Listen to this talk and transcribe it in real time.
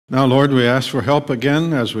Now, Lord, we ask for help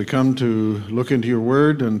again as we come to look into your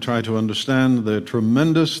word and try to understand the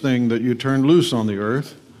tremendous thing that you turned loose on the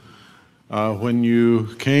earth when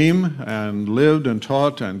you came and lived and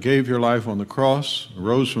taught and gave your life on the cross,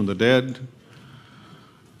 rose from the dead,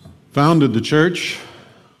 founded the church,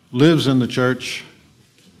 lives in the church,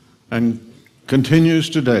 and continues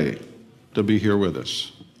today to be here with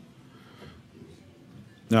us.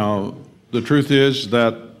 Now, the truth is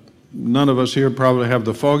that none of us here probably have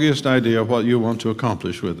the foggiest idea of what you want to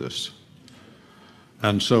accomplish with this.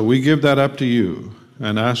 And so we give that up to you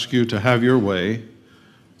and ask you to have your way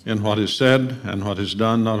in what is said and what is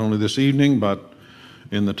done, not only this evening, but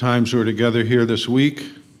in the times we're together here this week,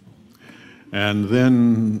 and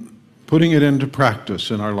then putting it into practice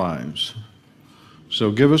in our lives.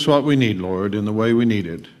 So give us what we need, Lord, in the way we need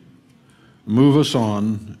it. Move us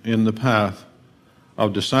on in the path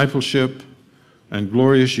of discipleship and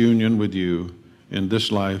glorious union with you in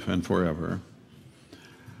this life and forever.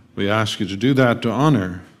 We ask you to do that to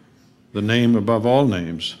honor the name above all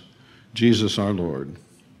names, Jesus our Lord.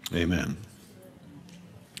 Amen.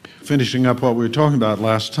 Finishing up what we were talking about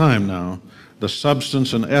last time now, the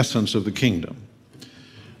substance and essence of the kingdom.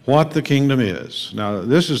 What the kingdom is. Now,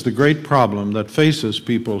 this is the great problem that faces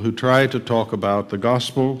people who try to talk about the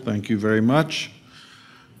gospel. Thank you very much.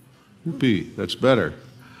 Whoopee, that's better.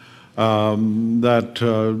 Try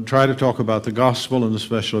to talk about the gospel and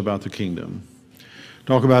especially about the kingdom.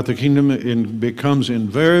 Talk about the kingdom becomes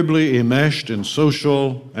invariably enmeshed in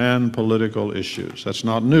social and political issues. That's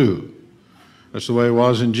not new. That's the way it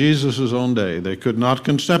was in Jesus' own day. They could not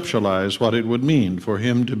conceptualize what it would mean for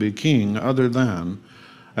him to be king other than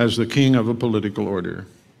as the king of a political order.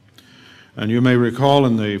 And you may recall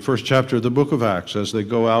in the first chapter of the book of Acts, as they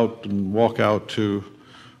go out and walk out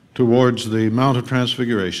towards the Mount of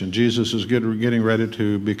Transfiguration, Jesus is getting ready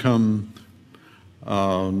to become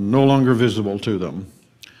no longer visible to them.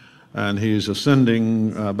 And he's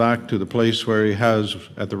ascending back to the place where he has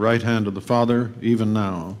at the right hand of the Father, even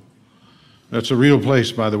now. That's a real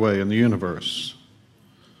place, by the way, in the universe.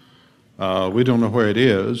 We don't know where it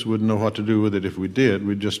is, wouldn't know what to do with it if we did.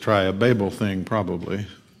 We'd just try a Babel thing probably,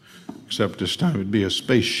 except this time it'd be a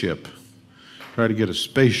spaceship. Try to get a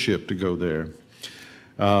spaceship to go there.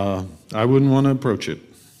 I wouldn't want to approach it,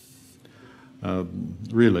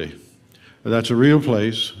 really. That's a real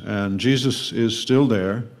place, and Jesus is still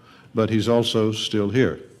there, but he's also still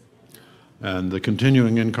here. And the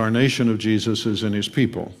continuing incarnation of Jesus is in his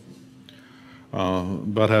people.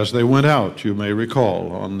 But as they went out, you may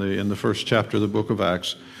recall, in the first chapter of the book of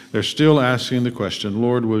Acts, they're still asking the question,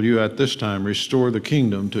 Lord, will you at this time restore the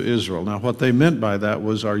kingdom to Israel? Now, what they meant by that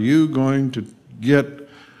was, are you going to get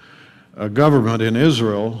a government in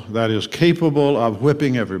Israel that is capable of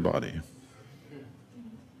whipping everybody?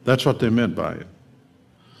 That's what they meant by it.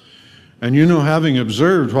 And you know, having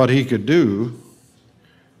observed what he could do,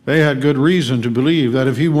 they had good reason to believe that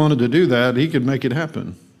if he wanted to do that, he could make it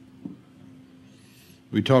happen.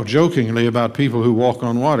 We talk jokingly about people who walk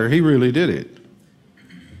on water. He really did it.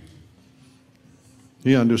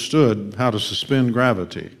 He understood how to suspend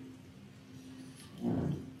gravity.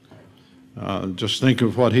 Just think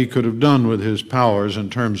of what he could have done with his powers in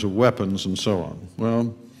terms of weapons and so on.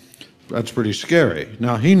 Well, that's pretty scary.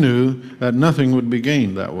 Now, he knew that nothing would be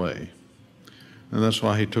gained that way, and that's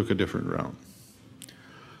why he took a different route.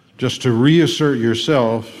 Just to reassert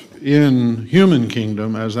yourself in human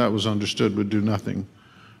kingdom, as that was understood, would do nothing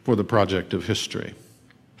for the project of history,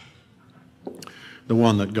 the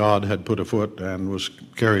one that God had put afoot and was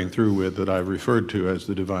carrying through with, that I've referred to as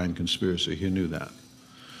the divine conspiracy. He knew that.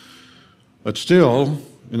 But still,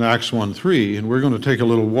 in Acts 1:3, and we're going to take a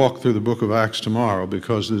little walk through the book of Acts tomorrow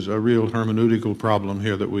because there's a real hermeneutical problem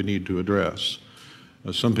here that we need to address.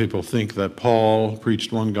 Some people think that Paul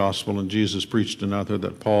preached one gospel and Jesus preached another,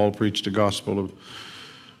 that Paul preached a gospel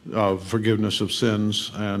of forgiveness of sins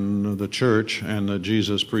and the church, and that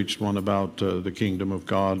Jesus preached one about the kingdom of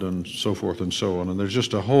God and so forth and so on. And there's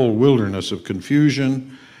just a whole wilderness of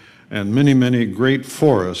confusion, and many, many great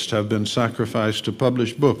forests have been sacrificed to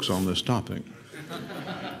publish books on this topic.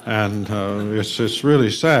 And it's really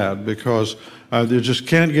sad because they just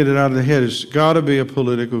can't get it out of their head. It's got to be a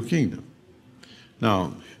political kingdom.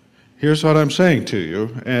 Now, here's what I'm saying to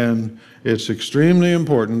you, and it's extremely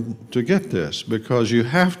important to get this because you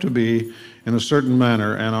have to be, in a certain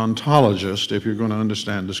manner, an ontologist if you're going to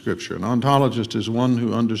understand the Scripture. An ontologist is one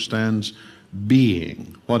who understands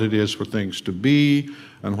being, what it is for things to be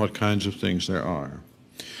and what kinds of things there are.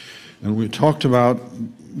 And we talked about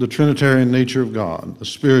the Trinitarian nature of God, the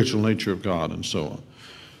spiritual nature of God, and so on.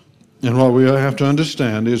 And what we have to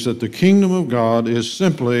understand is that the kingdom of God is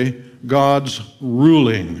simply God's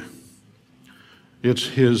ruling. It's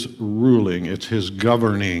his ruling. It's his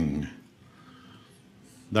governing.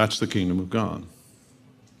 That's the kingdom of God.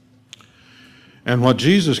 And what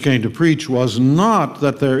Jesus came to preach was not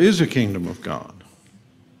that there is a kingdom of God.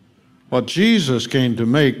 What Jesus came to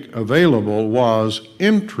make available was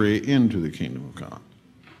entry into the kingdom of God.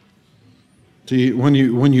 See, when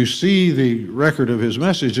you see the record of his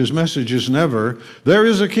message is never, there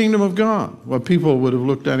is a kingdom of God. Well, people would have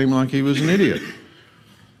looked at him like he was an idiot.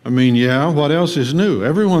 I mean, yeah, what else is new?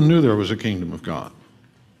 Everyone knew there was a kingdom of God.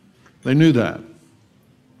 They knew that.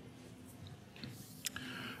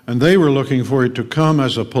 And they were looking for it to come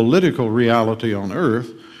as a political reality on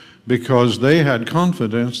earth because they had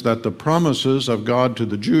confidence that the promises of God to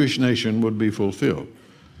the Jewish nation would be fulfilled.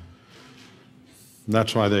 And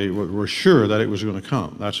that's why they were sure that it was going to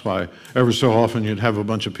come. That's why every so often you'd have a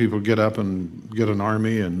bunch of people get up and get an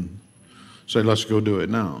army and say, let's go do it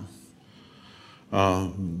now.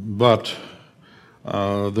 But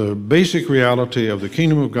the basic reality of the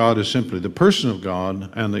kingdom of God is simply the person of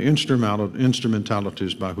God and the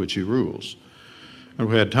instrumentalities by which he rules. And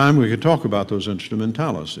if we had time, we could talk about those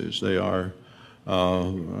instrumentalities. They are,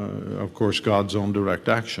 of course, God's own direct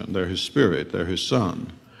action. They're his Spirit, they're his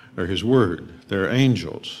Son, they're his Word, they're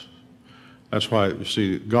angels. That's why, you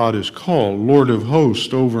see, God is called Lord of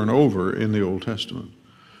hosts over and over in the Old Testament,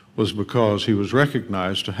 was because he was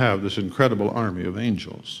recognized to have this incredible army of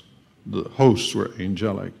angels. The hosts were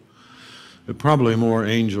angelic. There are probably more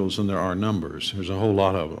angels than there are numbers. There's a whole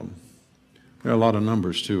lot of them. There are a lot of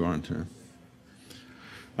numbers too, aren't there?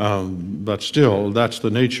 But still, that's the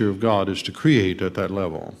nature of God, is to create at that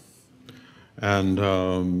level. And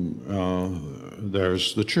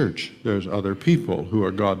there's the church. There's other people who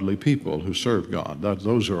are godly people who serve God.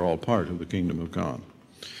 Those are all part of the kingdom of God.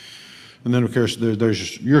 And then, of course,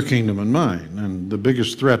 there's your kingdom and mine. And the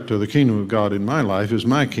biggest threat to the kingdom of God in my life is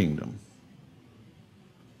my kingdom.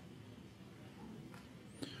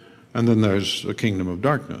 And then there's a kingdom of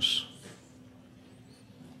darkness.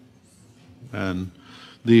 And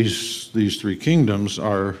these three kingdoms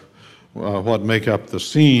are what make up the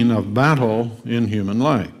scene of battle in human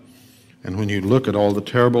life. And when you look at all the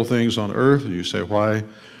terrible things on earth, you say, why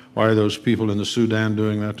are those people in the Sudan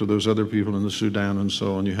doing that to those other people in the Sudan and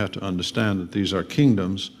so on? You have to understand that these are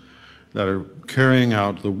kingdoms that are carrying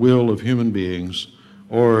out the will of human beings,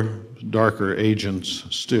 or darker agents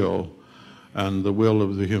still, and the will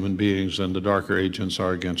of the human beings and the darker agents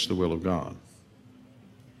are against the will of God.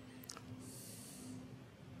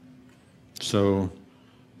 So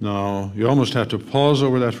now you almost have to pause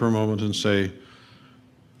over that for a moment and say,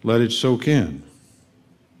 let it soak in.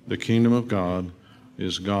 The kingdom of God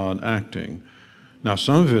is God acting. Now,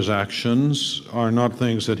 some of his actions are not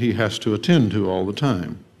things that he has to attend to all the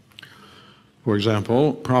time. For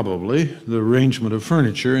example, probably the arrangement of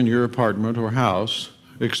furniture in your apartment or house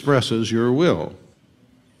expresses your will.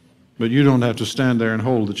 But you don't have to stand there and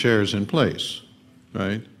hold the chairs in place,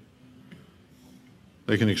 right?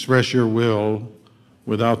 They can express your will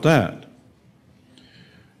without that.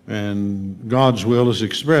 And God's will is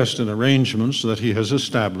expressed in arrangements that he has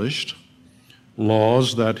established,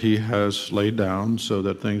 laws that he has laid down so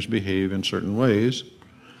that things behave in certain ways,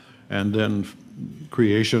 and then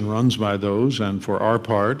creation runs by those. And for our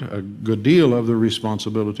part, a good deal of the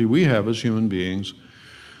responsibility we have as human beings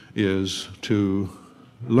is to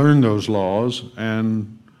learn those laws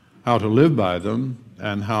and how to live by them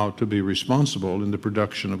and how to be responsible in the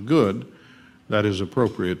production of good that is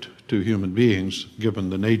appropriate to human beings given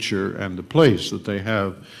the nature and the place that they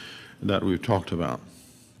have that we've talked about.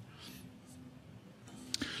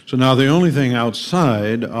 So now the only thing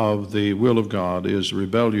outside of the will of God is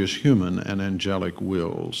rebellious human and angelic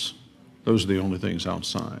wills. Those are the only things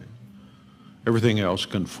outside. Everything else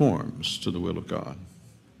conforms to the will of God.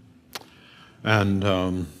 And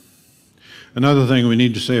another thing we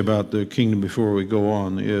need to say about the kingdom before we go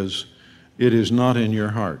on is, it is not in your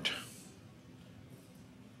heart.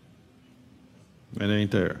 It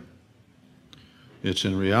ain't there. It's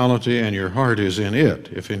in reality, and your heart is in it,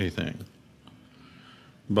 if anything.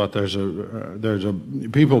 But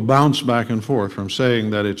people bounce back and forth from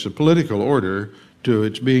saying that it's a political order to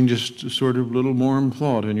it's being just a sort of little warm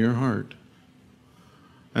thought in your heart.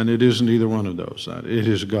 And it isn't either one of those. It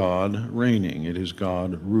is God reigning. It is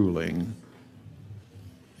God ruling.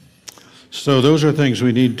 So those are things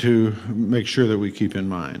we need to make sure that we keep in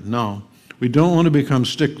mind. Now, we don't want to become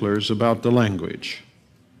sticklers about the language.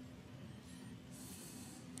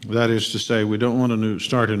 That is to say, we don't want to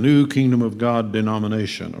start a new kingdom of God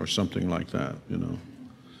denomination or something like that, you know.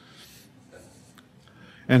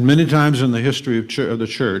 And many times in the history of the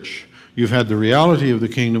church, You've had the reality of the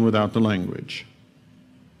kingdom without the language.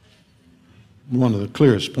 One of the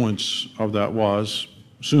clearest points of that was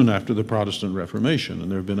soon after the Protestant Reformation,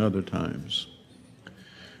 and there have been other times.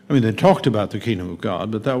 I mean, they talked about the kingdom of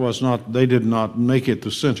God, but that was not, they did not make it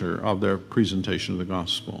the center of their presentation of the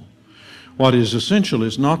gospel. What is essential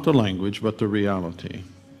is not the language, but the reality.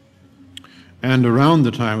 And around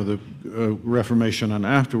the time of the Reformation and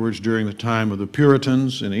afterwards, during the time of the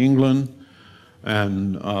Puritans in England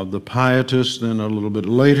and the Pietists, then a little bit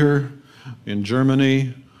later in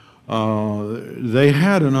Germany, they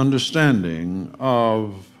had an understanding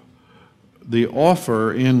of the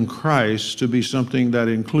offer in Christ to be something that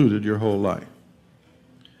included your whole life.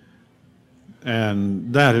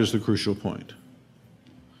 And that is the crucial point.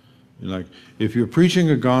 Like, if you're preaching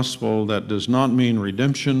a gospel that does not mean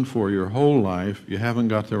redemption for your whole life, you haven't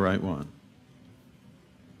got the right one.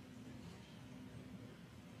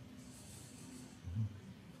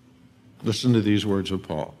 Listen to these words of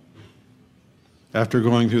Paul. After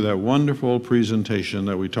going through that wonderful presentation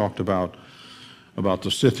that we talked about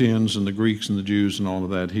the Scythians and the Greeks and the Jews and all of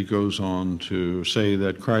that, he goes on to say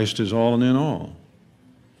that Christ is all and in all.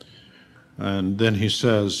 And then he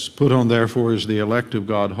says, put on therefore as the elect of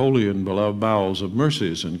God holy and beloved bowels of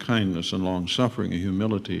mercies and kindness and long-suffering and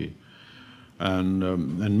humility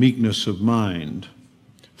and meekness of mind,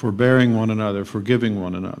 forbearing one another, forgiving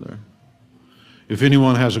one another. If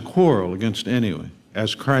anyone has a quarrel against anyone,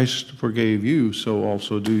 as Christ forgave you, so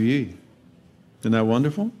also do ye. Isn't that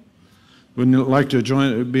wonderful? Wouldn't you like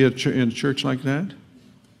to be in a church like that?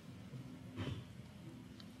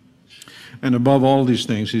 And above all these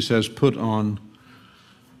things, he says, put on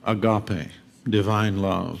agape, divine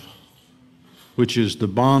love, which is the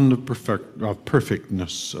bond of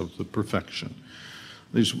perfectness, of the perfection.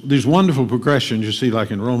 These wonderful progressions you see like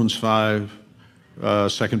in Romans 5, 2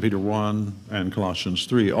 Peter 1, and Colossians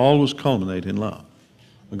 3, always culminate in love.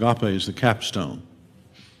 Agape is the capstone.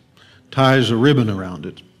 Ties a ribbon around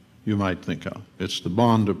it, you might think of. It's the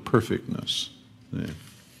bond of perfectness. Yeah.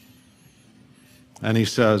 And he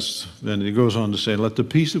says, then he goes on to say, let the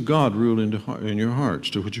peace of God rule in your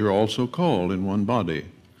hearts, to which you're also called in one body,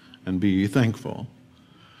 and be ye thankful.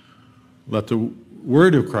 Let the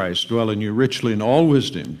word of Christ dwell in you richly in all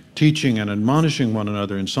wisdom, teaching and admonishing one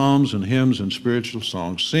another in psalms and hymns and spiritual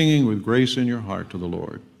songs, singing with grace in your heart to the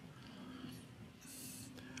Lord.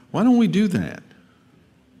 Why don't we do that?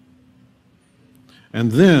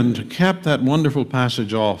 And then to cap that wonderful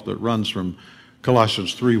passage off that runs from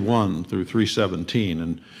Colossians 3:1 through 3:17,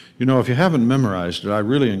 and you know, if you haven't memorized it, I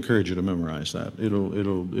really encourage you to memorize that.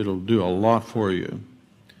 It'll do a lot for you.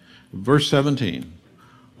 Verse 17,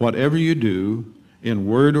 whatever you do in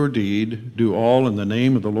word or deed, do all in the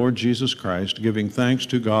name of the Lord Jesus Christ, giving thanks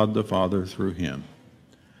to God the Father through him.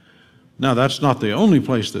 Now, that's not the only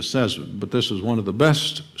place that says it, but this is one of the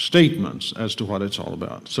best statements as to what it's all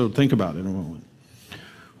about. So think about it in a moment.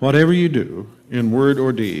 Whatever you do in word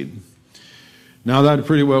or deed. Now that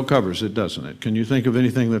pretty well covers it, doesn't it? Can you think of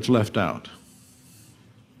anything that's left out?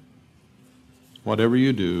 Whatever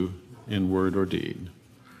you do in word or deed,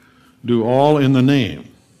 do all in the name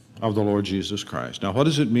of the Lord Jesus Christ. Now, what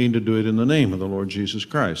does it mean to do it in the name of the Lord Jesus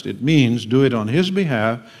Christ? It means do it on his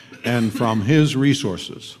behalf and from his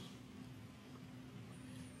resources.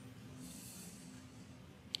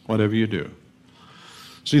 Whatever you do.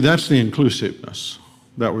 See, that's the inclusiveness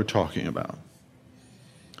that we're talking about.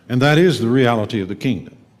 And that is the reality of the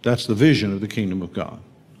kingdom. That's the vision of the kingdom of God.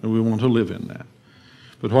 And we want to live in that.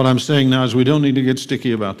 But what I'm saying now is we don't need to get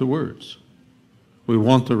sticky about the words. We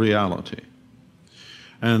want the reality.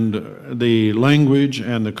 And the language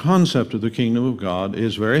and the concept of the kingdom of God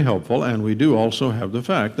is very helpful, and we do also have the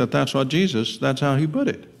fact that that's how he put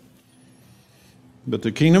it. But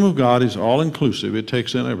the kingdom of God is all-inclusive. It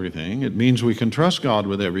takes in everything. It means we can trust God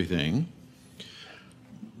with everything.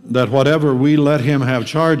 That whatever we let him have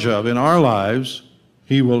charge of in our lives,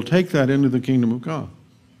 he will take that into the kingdom of God.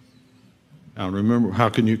 Now remember, how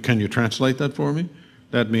can you translate that for me?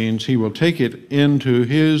 That means he will take it into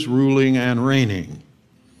his ruling and reigning.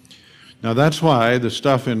 Now that's why the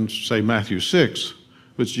stuff in, say, Matthew 6,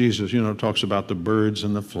 which Jesus, talks about the birds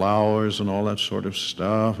and the flowers and all that sort of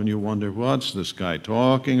stuff, and you wonder, what's this guy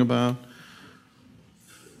talking about?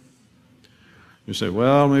 You say,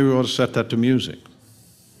 well, maybe we ought to set that to music.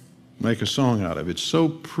 Make a song out of it. It's so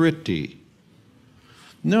pretty.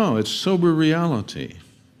 No, it's sober reality.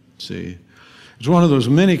 See, it's one of those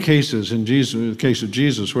many cases in the case of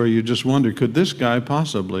Jesus, where you just wonder, could this guy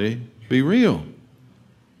possibly be real?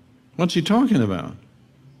 What's he talking about?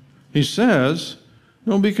 He says,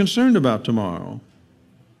 don't be concerned about tomorrow.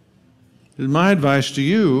 And my advice to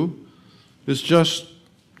you is just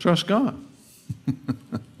Trust God.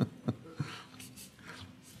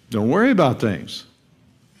 Don't worry about things.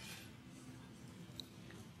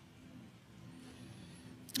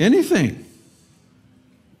 Anything.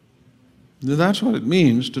 That's what it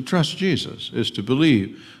means to trust Jesus, is to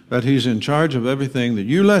believe that he's in charge of everything, that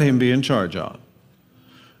you let him be in charge of.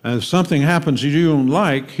 And if something happens you don't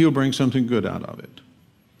like, he'll bring something good out of it.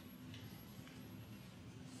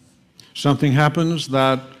 Something happens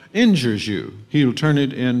that injures you, he'll turn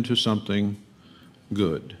it into something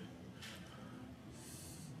good.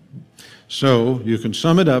 So you can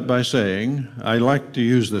sum it up by saying, I like to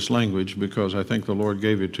use this language because I think the Lord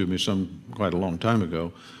gave it to me quite a long time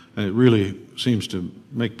ago, and it really seems to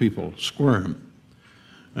make people squirm.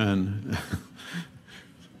 And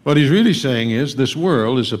what he's really saying is, this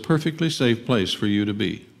world is a perfectly safe place for you to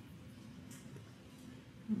be.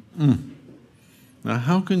 Now,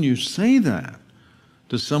 how can you say that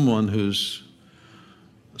to someone who's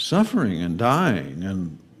suffering and dying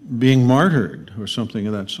and being martyred or something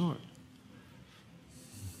of that sort?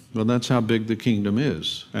 Well, that's how big the kingdom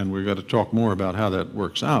is, and we've got to talk more about how that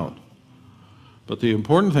works out. But the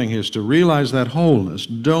important thing is to realize that wholeness.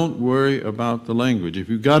 Don't worry about the language. If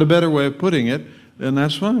you've got a better way of putting it, then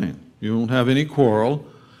that's fine. You won't have any quarrel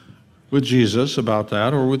with Jesus about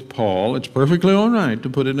that, or with Paul. It's perfectly all right to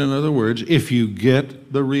put it in other words if you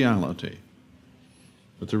get the reality.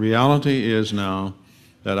 But the reality is now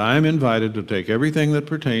that I am invited to take everything that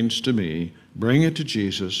pertains to me, bring it to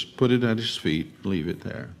Jesus, put it at his feet, leave it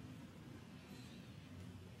there.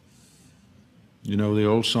 You know the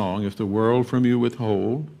old song, if the world from you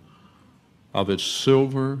withhold of its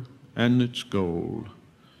silver and its gold,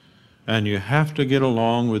 and you have to get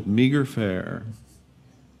along with meager fare.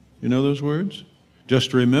 You know those words?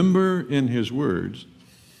 Just remember in his words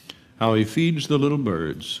how he feeds the little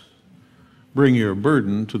birds. Bring your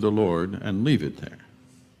burden to the Lord and leave it there.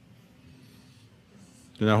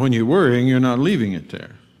 Now when you're worrying, you're not leaving it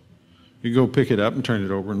there. You go pick it up and turn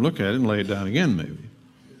it over and look at it and lay it down again maybe.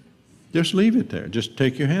 Just leave it there. Just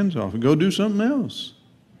take your hands off and go do something else.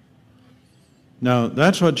 Now,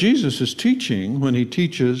 that's what Jesus is teaching when he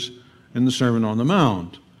teaches in the Sermon on the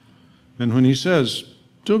Mount. And when he says,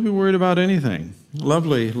 don't be worried about anything.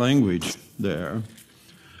 Lovely language there.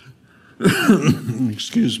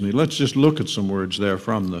 Excuse me. Let's just look at some words there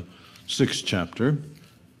from the 6th chapter.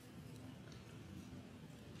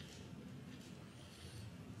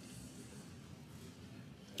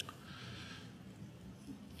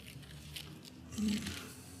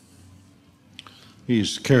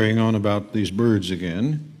 He's carrying on about these birds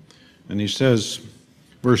again, and he says,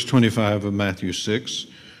 verse 25 of Matthew 6,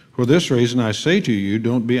 for this reason I say to you,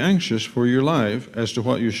 don't be anxious for your life as to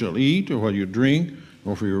what you shall eat or what you drink,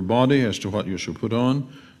 or for your body as to what you shall put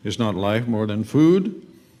on. Is not life more than food,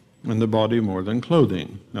 and the body more than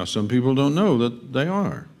clothing? Now some people don't know that they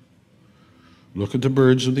are. Look at the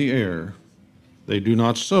birds of the air. They do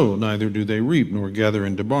not sow, neither do they reap, nor gather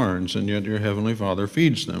into barns, and yet your heavenly Father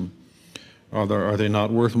feeds them. Are they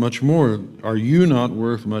not worth much more? Are you not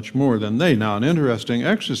worth much more than they? Now, an interesting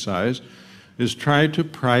exercise is try to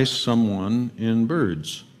price someone in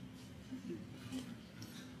birds.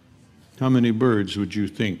 How many birds would you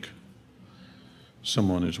think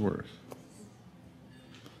someone is worth?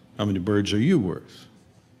 How many birds are you worth?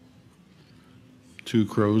 2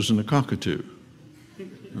 crows and a cockatoo.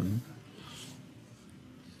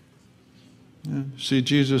 Yeah. See,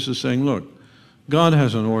 Jesus is saying, look, God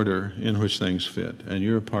has an order in which things fit, and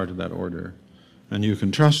you're a part of that order, and you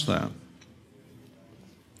can trust that.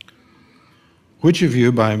 Which of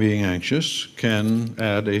you, by being anxious, can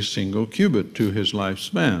add a single cubit to his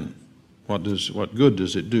lifespan? What good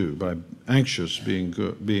does it do by anxious being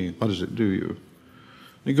good? What does it do you?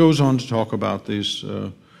 It goes on to talk about these,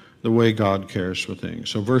 the way God cares for things.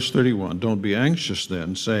 So verse 31, don't be anxious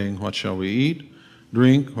then, saying, what shall we eat?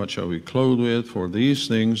 Drink, what shall we clothe with? For these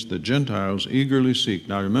things the Gentiles eagerly seek.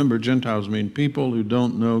 Now remember, Gentiles mean people who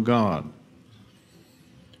don't know God.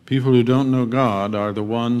 People who don't know God are the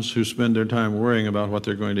ones who spend their time worrying about what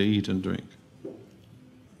they're going to eat and drink.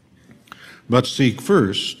 But seek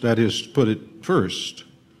first, that is, put it first,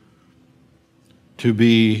 to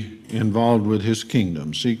be involved with his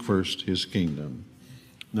kingdom. Seek first his kingdom.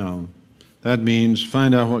 Now, that means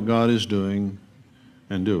find out what God is doing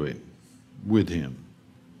and do it with him.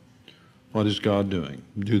 What is God doing?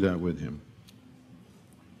 Do that with him.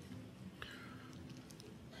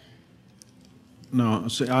 Now,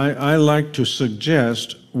 see, I like to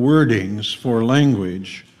suggest wordings for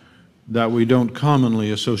language that we don't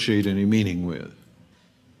commonly associate any meaning with.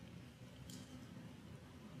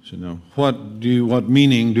 So now, what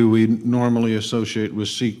meaning do we normally associate with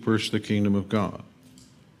seek first the kingdom of God?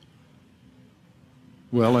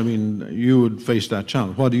 Well, I mean, you would face that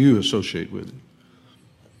challenge. What do you associate with it?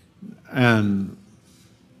 And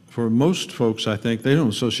for most folks, I think, they don't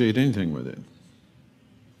associate anything with it.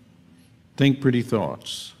 Think pretty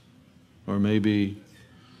thoughts, or maybe,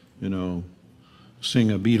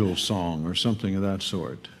 sing a Beatles song or something of that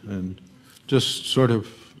sort, and just sort of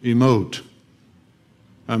emote.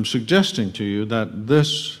 I'm suggesting to you that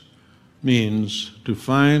this means to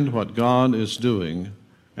find what God is doing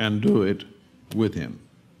and do it with Him.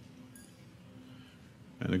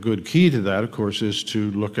 And a good key to that, of course, is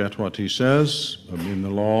to look at what He says in the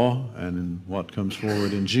law and in what comes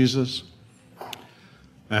forward in Jesus.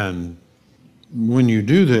 And when you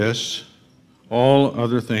do this, all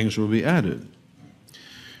other things will be added.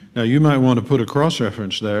 Now, you might want to put a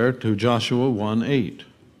cross-reference there to Joshua 1:8.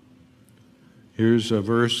 Here's a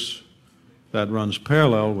verse that runs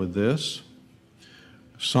parallel with this.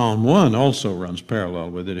 Psalm 1 also runs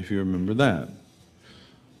parallel with it, if you remember that.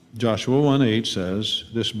 Joshua 1:8 says,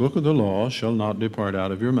 "This book of the law shall not depart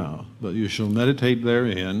out of your mouth, but you shall meditate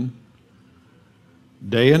therein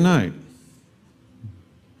day and night."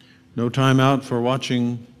 No time out for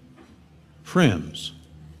watching Friends.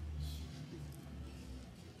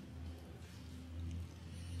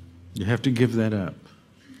 You have to give that up.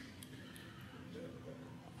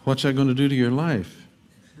 What's that going to do to your life?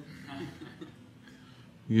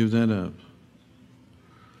 Give that up.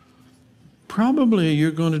 Probably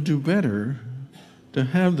you're going to do better to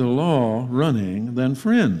have the law running than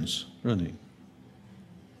Friends running.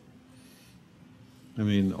 I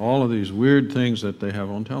mean, all of these weird things that they have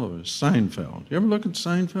on television. Seinfeld. You ever look at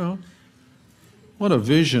Seinfeld? What a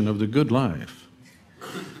vision of the good life.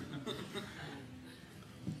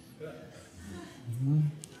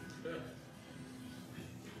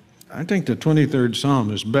 I think the 23rd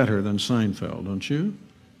Psalm is better than Seinfeld, don't you?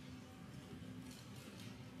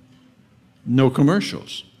 No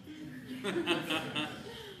commercials.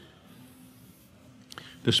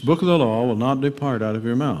 This book of the law will not depart out of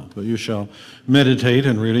your mouth, but you shall meditate,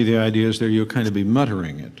 and really the idea is there you'll kind of be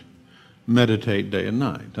muttering it. Meditate day and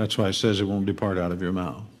night. That's why it says it won't depart out of your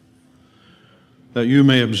mouth. That you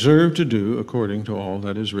may observe to do according to all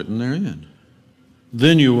that is written therein.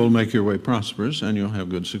 Then you will make your way prosperous and you'll have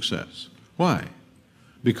good success. Why?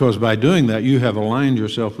 Because by doing that, you have aligned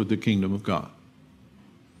yourself with the kingdom of God.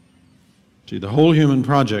 See, the whole human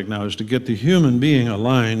project now is to get the human being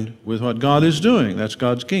aligned with what God is doing. That's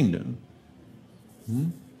God's kingdom.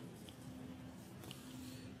 And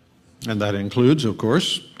that includes, of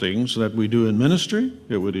course, things that we do in ministry.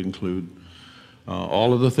 It would include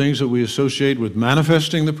all of the things that we associate with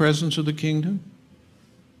manifesting the presence of the kingdom.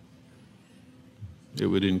 It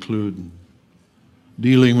would include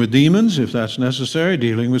dealing with demons, if that's necessary,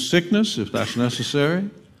 dealing with sickness, if that's necessary.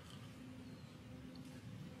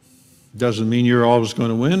 Doesn't mean you're always going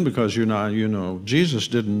to win, because you're not, Jesus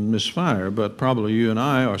didn't misfire, but probably you and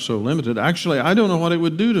I are so limited. Actually, I don't know what it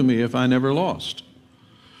would do to me if I never lost.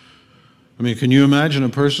 I mean, can you imagine a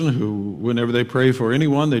person who, whenever they pray for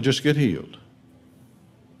anyone, they just get healed?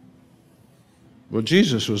 Well,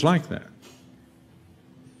 Jesus was like that.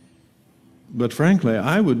 But frankly,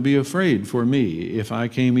 I would be afraid for me if I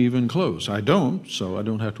came even close. I don't, so I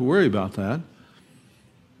don't have to worry about that.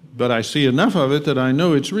 But I see enough of it that I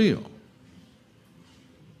know it's real.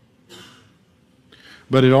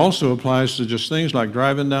 But it also applies to just things like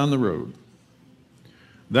driving down the road.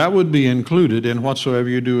 That would be included in whatsoever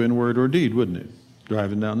you do in word or deed, wouldn't it?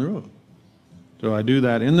 Driving down the road. So I do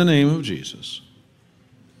that in the name of Jesus.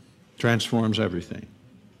 Transforms everything.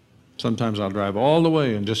 Sometimes I'll drive all the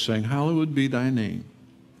way and just saying, "Hallowed be thy name.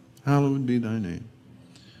 Hallowed be thy name."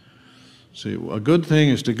 See, a good thing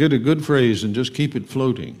is to get a good phrase and just keep it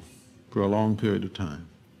floating for a long period of time.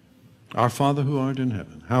 Our Father who art in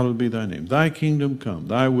heaven, hallowed be thy name. Thy kingdom come,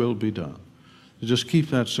 thy will be done. Just keep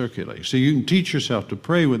that circulating. See, you can teach yourself to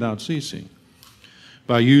pray without ceasing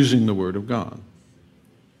by using the Word of God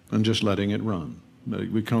and just letting it run. Let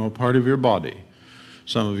it become a part of your body.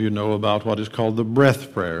 Some of you know about what is called the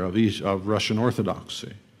breath prayer of Russian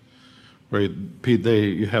Orthodoxy, where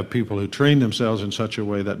you have people who train themselves in such a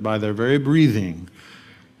way that by their very breathing,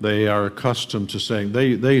 they are accustomed to saying,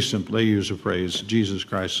 they simply use a phrase, "Jesus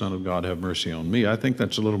Christ, Son of God, have mercy on me." I think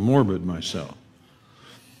that's a little morbid myself.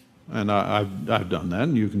 And I've done that,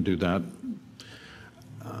 and you can do that.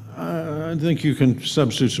 I think you can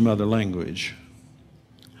substitute some other language.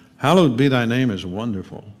 Hallowed be thy name is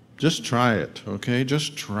wonderful. Just try it, okay?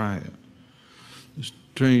 Just try it. Just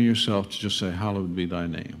train yourself to just say, "Hallowed be thy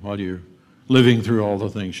name," while you're living through all the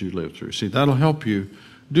things you live through. See, that'll help you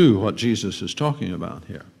do what Jesus is talking about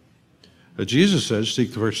here. But Jesus says,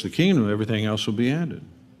 "Seek first the kingdom, and everything else will be added."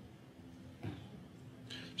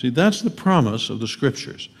 See, that's the promise of the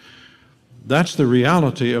Scriptures. That's the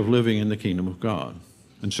reality of living in the kingdom of God.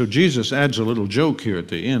 And so Jesus adds a little joke here at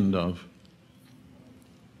the end of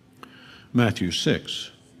Matthew 6.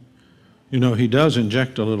 You know, he does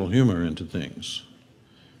inject a little humor into things.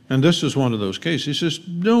 And this is one of those cases. He says,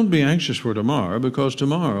 don't be anxious for tomorrow, because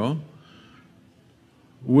tomorrow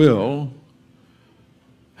will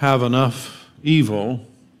have enough evil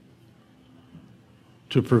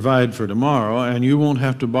to provide for tomorrow, and you won't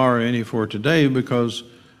have to borrow any for today, because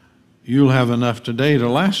you'll have enough today to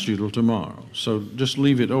last you till tomorrow. So just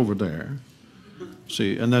leave it over there.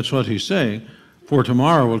 See, and that's what he's saying. For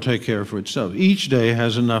tomorrow will take care for itself. Each day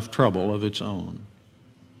has enough trouble of its own.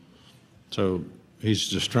 So he's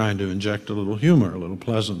just trying to inject a little humor, a little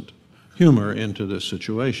pleasant humor into this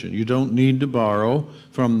situation. You don't need to borrow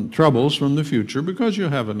from troubles from the future, because you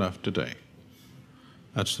have enough today.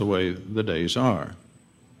 That's the way the days are.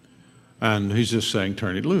 And he's just saying,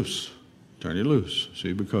 turn it loose. Turn it loose,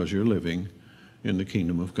 see, because you're living in the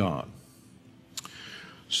kingdom of God.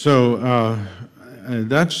 So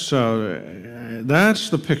that's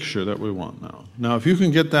the picture that we want now. Now, if you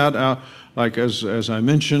can get that out, like as I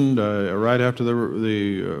mentioned, right after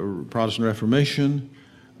the Protestant Reformation,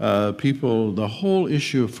 the whole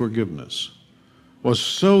issue of forgiveness was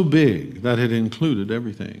so big that it included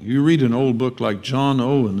everything. You read an old book like John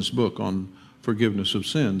Owen's book on forgiveness of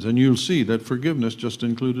sins, and you'll see that forgiveness just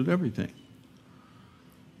included everything.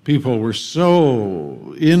 People were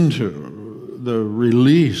so into the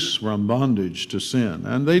release from bondage to sin,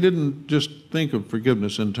 and they didn't just think of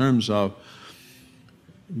forgiveness in terms of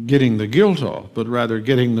getting the guilt off, but rather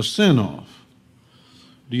getting the sin off.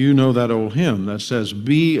 Do you know that old hymn that says,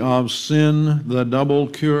 "Be of sin the double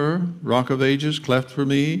cure, Rock of Ages, cleft for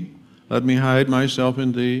me, let me hide myself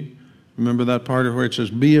in thee"? Remember that part of where it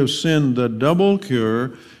says, "Be of sin the double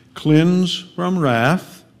cure, cleanse from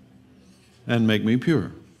wrath, and make me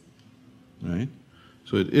pure." Right?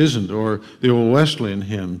 So it isn't, or the old Wesleyan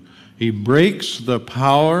hymn, "He breaks the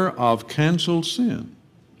power of canceled sin."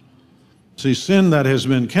 See, sin that has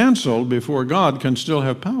been canceled before God can still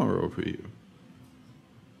have power over you.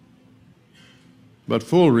 But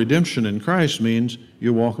full redemption in Christ means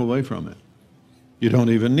you walk away from it. You don't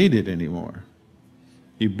even need it anymore.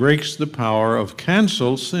 He breaks the power of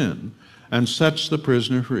canceled sin and sets the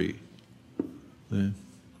prisoner free. See?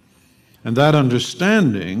 And that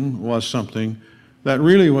understanding was something that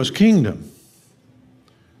really was kingdom,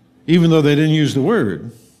 even though they didn't use the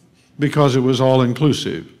word, because it was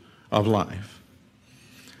all-inclusive of life.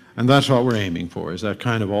 And that's what we're aiming for, is that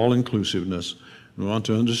kind of all-inclusiveness. We want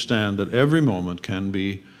to understand that every moment can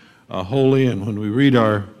be holy, and when we read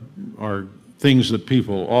our things that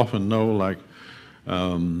people often know, like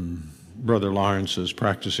Brother Lawrence is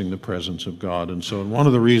practicing the presence of God. And so one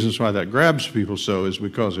of the reasons why that grabs people so is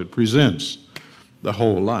because it presents the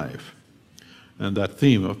whole life. And that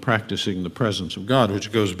theme of practicing the presence of God,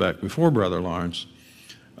 which goes back before Brother Lawrence,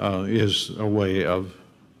 is a way of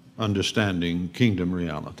understanding kingdom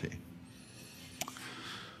reality.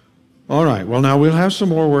 All right, well, now we'll have some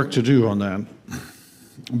more work to do on that.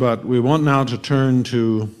 But we want now to turn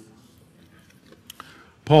to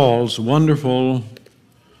Paul's wonderful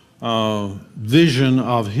vision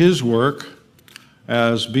of his work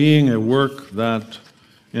as being a work that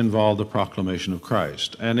involved the proclamation of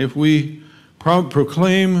Christ. And if we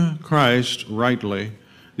proclaim Christ rightly,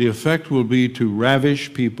 the effect will be to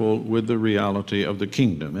ravish people with the reality of the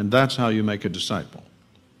kingdom. And that's how you make a disciple.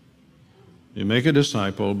 You make a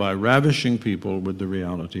disciple by ravishing people with the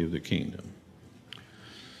reality of the kingdom.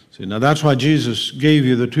 See, now that's why Jesus gave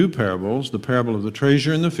you the two parables, the parable of the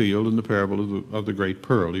treasure in the field and the parable of the great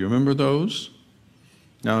pearl. Do you remember those?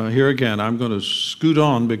 Now here again, I'm going to scoot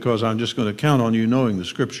on because I'm just going to count on you knowing the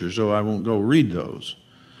Scripture, so I won't go read those.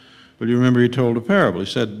 But you remember he told a parable. He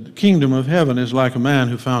said, the kingdom of heaven is like a man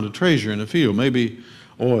who found a treasure in a field, maybe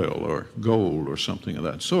oil or gold or something of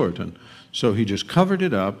that sort. And so he just covered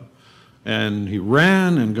it up, and he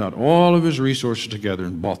ran and got all of his resources together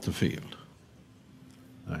and bought the field.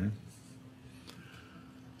 Right?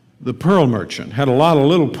 The pearl merchant had a lot of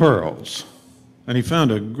little pearls, and he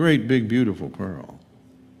found a great big beautiful pearl.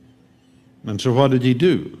 And so what did he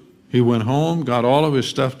do? He went home, got all of his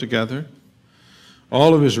stuff together,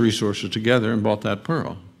 all of his resources together, and bought that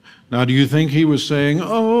pearl. Now, do you think he was saying,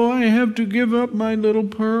 "Oh, I have to give up my little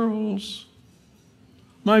pearls,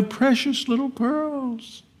 my precious little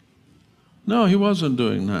pearls"? No, he wasn't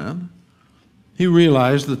doing that. He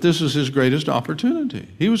realized that this is his greatest opportunity.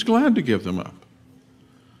 He was glad to give them up.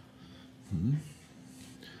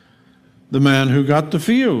 The man who got the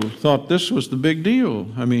field thought this was the big deal.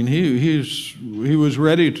 I mean, he was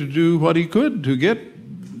ready to do what he could to get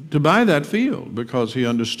to buy that field because he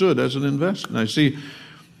understood as an investment. I see,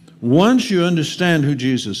 once you understand who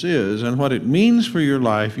Jesus is and what it means for your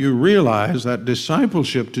life, you realize that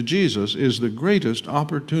discipleship to Jesus is the greatest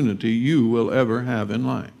opportunity you will ever have in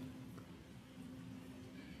life.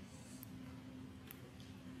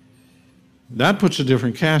 That puts a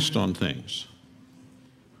different cast on things.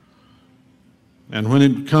 And when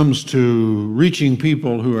it comes to reaching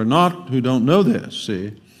people who don't know this,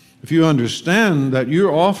 see, if you understand that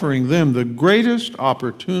you're offering them the greatest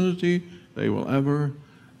opportunity they will ever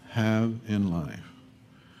have in life.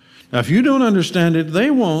 Now, if you don't understand it,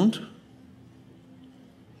 they won't.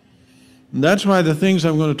 And that's why the things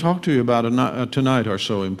I'm going to talk to you about tonight are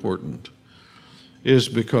so important, is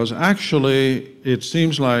because actually it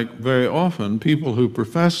seems like very often people who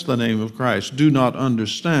profess the name of Christ do not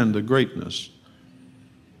understand the greatness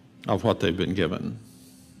of what they've been given.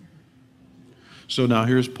 So now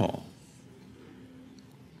here's Paul.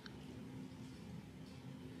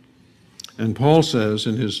 And Paul says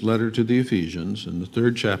in his letter to the Ephesians, in the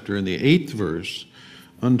 3rd chapter, in the 8th verse,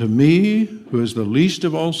 "Unto me, who is the least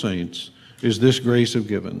of all saints, is this grace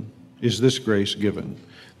given,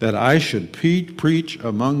 that I should preach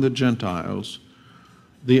among the Gentiles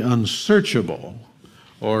the unsearchable,"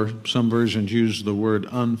 or some versions use the word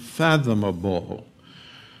unfathomable.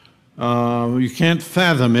 You can't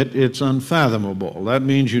fathom it, it's unfathomable. That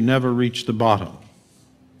means you never reach the bottom.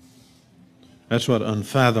 That's what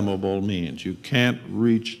unfathomable means. You can't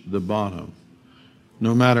reach the bottom.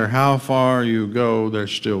 No matter how far you go,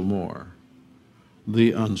 there's still more.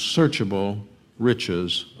 The unsearchable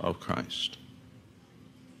riches of Christ.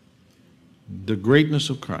 The greatness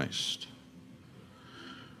of Christ.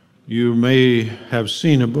 You may have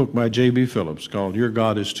seen a book by J.B. Phillips called "Your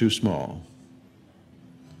God is Too Small."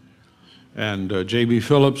 And J.B.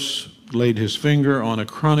 Phillips laid his finger on a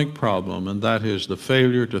chronic problem, and that is the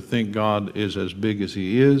failure to think God is as big as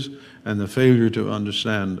he is, and the failure to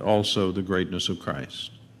understand also the greatness of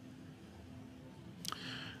Christ.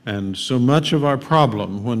 And so much of our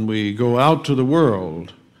problem when we go out to the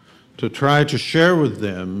world to try to share with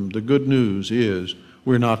them the good news is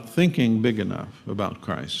we're not thinking big enough about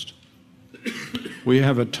Christ. We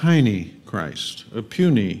have a tiny Christ, a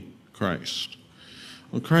puny Christ,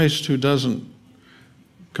 a Christ who doesn't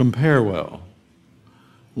compare well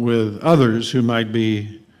with others who might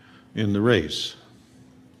be in the race.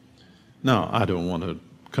 Now, I don't want to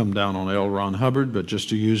come down on L. Ron Hubbard, but just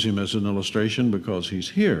to use him as an illustration because he's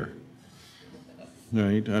here,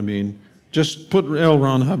 right? I mean, just put L.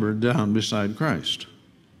 Ron Hubbard down beside Christ.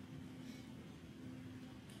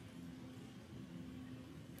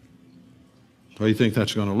 What do you think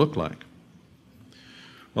that's going to look like?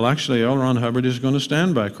 Well, actually, L. Ron Hubbard is going to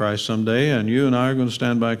stand by Christ someday, and you and I are going to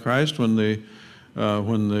stand by Christ when the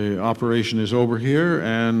operation is over here,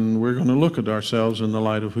 and we're going to look at ourselves in the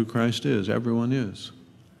light of who Christ is. Everyone is.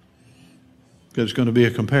 There's going to be a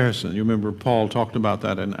comparison. You remember Paul talked about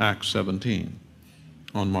that in Acts 17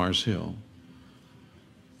 on Mars Hill.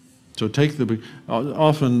 So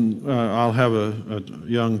often I'll have a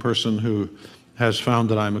young person who has found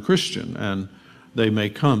that I'm a Christian, and they may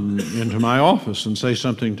come into my office and say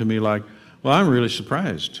something to me like, "Well, I'm really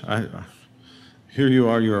surprised. Here you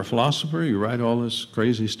are, you're a philosopher, you write all this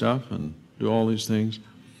crazy stuff and do all these things.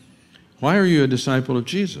 Why are you a disciple of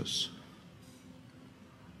Jesus?"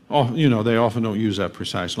 Oh, you know, they often don't use that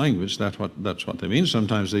precise language. That's what they mean.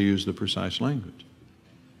 Sometimes they use the precise language.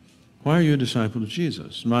 Why are you a disciple of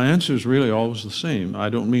Jesus? My answer is really always the same. I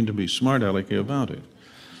don't mean to be smart-alecky about it.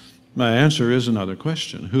 My answer is another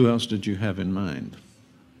question. Who else did you have in mind?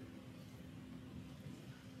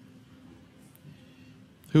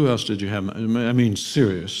 Who else did you have? I mean,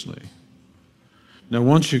 seriously. Now,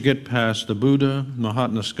 once you get past the Buddha,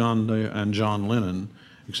 Mahatma Gandhi, and John Lennon,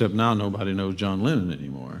 except now nobody knows John Lennon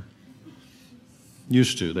anymore.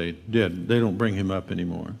 Used to, they did. They don't bring him up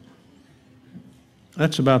anymore.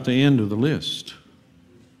 That's about the end of the list.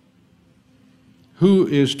 Who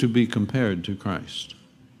is to be compared to Christ?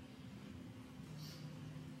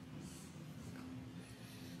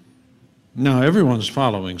 Now, everyone's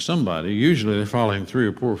following somebody. Usually they're following 3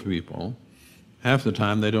 or 4 people. Half the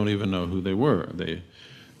time they don't even know who they were.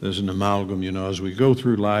 There's an amalgam, you know, as we go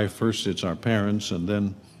through life. First it's our parents, and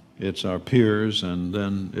then it's our peers, and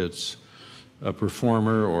then it's a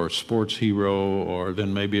performer or a sports hero, or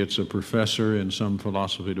then maybe it's a professor in some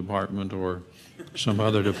philosophy department or some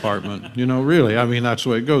other department. You know, really, I mean, that's the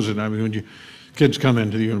way it goes. And I mean, when kids come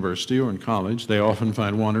into the university or in college, they often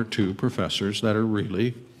find 1 or 2 professors that are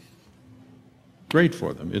really great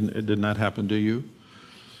for them. Didn't that happen to you?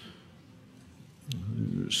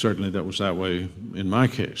 Certainly that was that way in my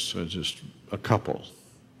case. Just a couple.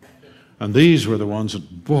 And these were the ones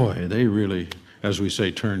that, boy, they really, as we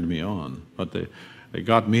say, turned me on. But they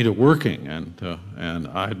got me to working, and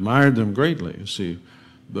I admired them greatly, you see.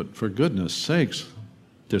 But for goodness sakes,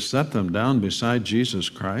 to set them down beside Jesus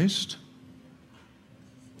Christ?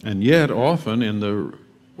 And yet, often in the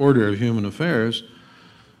order of human affairs,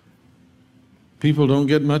 people don't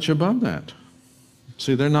get much above that.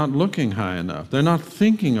 See, they're not looking high enough. They're not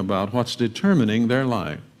thinking about what's determining their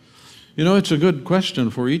life. You know, it's a good question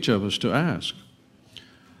for each of us to ask.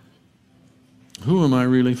 Who am I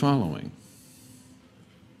really following?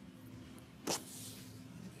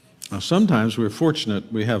 Now, sometimes we're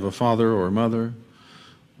fortunate we have a father or a mother.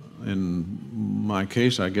 In my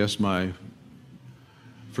case, I guess my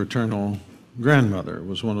fraternal grandmother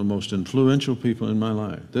was one of the most influential people in my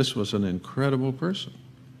life. This was an incredible person.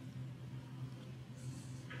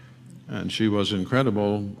 And she was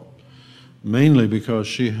incredible mainly because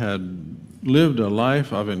she had lived a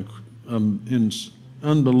life of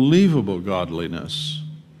unbelievable godliness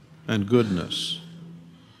and goodness.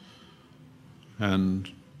 And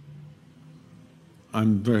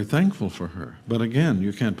I'm very thankful for her. But again,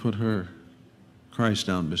 you can't put Christ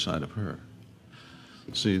down beside of her.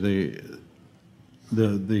 See,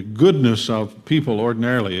 the goodness of people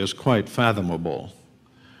ordinarily is quite fathomable.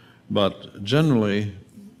 But generally,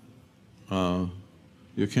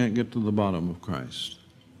 you can't get to the bottom of Christ.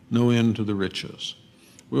 No end to the riches.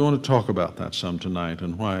 We want to talk about that some tonight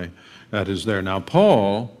and why that is there. Now,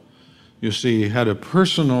 Paul, you see, had a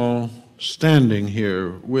personal standing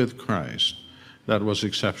here with Christ that was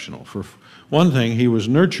exceptional. For one thing, he was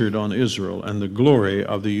nurtured on Israel and the glory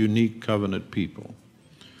of the unique covenant people.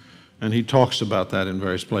 And he talks about that in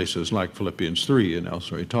various places, like Philippians 3 and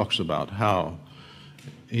elsewhere. He talks about how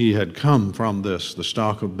he had come from this, the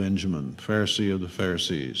stock of Benjamin, Pharisee of the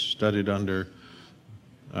Pharisees, studied under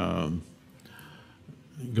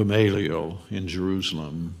Gamaliel in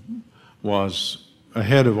Jerusalem, was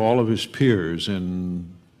ahead of all of his peers in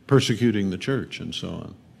persecuting the church and so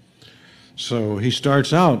on. So he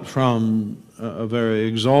starts out from a very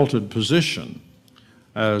exalted position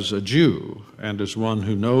as a Jew and as one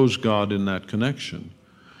who knows God in that connection.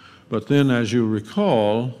 But then, as you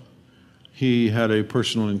recall, he had a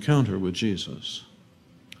personal encounter with Jesus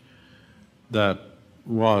that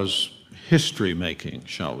was history-making,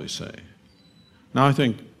 shall we say. Now, I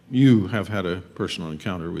think you have had a personal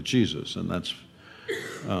encounter with Jesus, and that's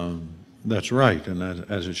right, and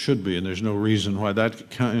as it should be, and there's no reason why that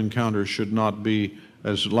encounter should not be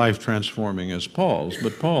as life-transforming as Paul's,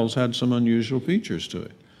 but Paul's had some unusual features to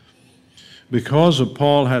it. Because of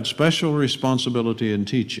Paul had special responsibility in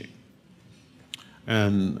teaching.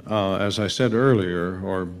 And as I said earlier,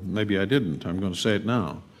 or maybe I didn't, I'm going to say it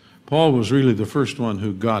now, Paul was really the first one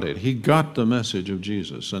who got it. He got the message of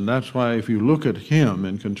Jesus, and that's why if you look at him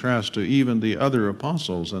in contrast to even the other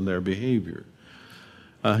apostles and their behavior,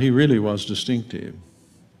 he really was distinctive.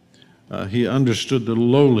 He understood the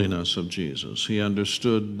lowliness of Jesus. He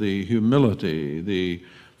understood the humility, the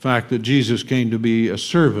fact that Jesus came to be a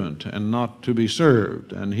servant and not to be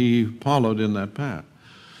served, and he followed in that path.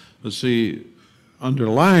 But see,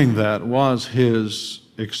 underlying that was his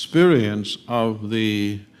experience of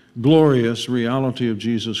the glorious reality of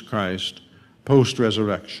Jesus Christ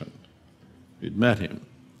post-resurrection. He'd met him.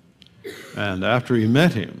 And after he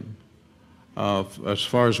met him, as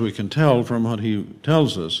far as we can tell from what he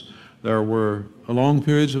tells us, there were long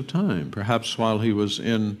periods of time, perhaps while he was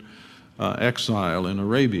in exile in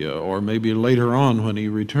Arabia, or maybe later on when he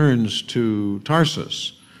returns to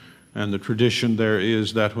Tarsus. And the tradition there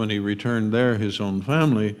is that when he returned there, his own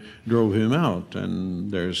family drove him out. And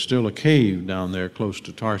there's still a cave down there close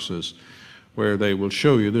to Tarsus where they will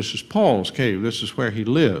show you, this is Paul's cave, this is where he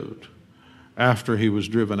lived after he was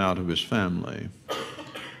driven out of his family.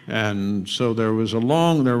 And so there were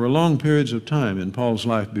long periods of time in Paul's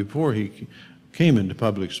life before he came into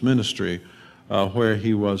public ministry where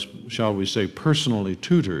he was, shall we say, personally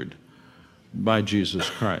tutored by Jesus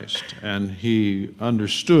Christ. And he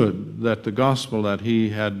understood that the gospel that he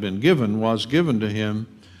had been given was given to him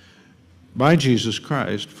by Jesus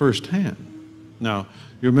Christ firsthand. Now,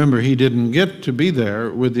 you remember he didn't get to be there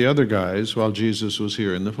with the other guys while Jesus was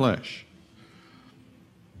here in the flesh.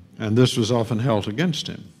 And this was often held against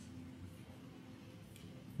him.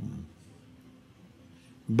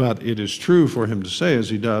 But it is true for him to say, as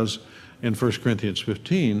he does in 1 Corinthians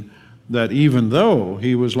 15, that even though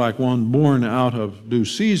he was like one born out of due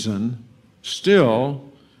season, still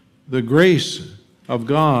the grace of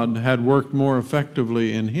God had worked more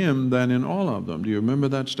effectively in him than in all of them. Do you remember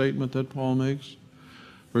that statement that Paul makes?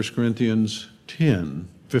 1 Corinthians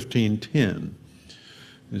 15:10.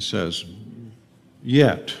 It says,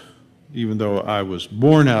 "Yet even though I was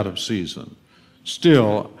born out of season,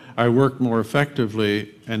 still I worked more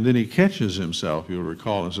effectively. And then he catches himself, you'll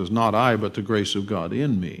recall, and says, not I, but the grace of God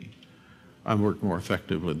in me. I worked more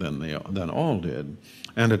effectively than all did.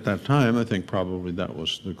 And at that time, I think probably that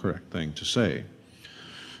was the correct thing to say.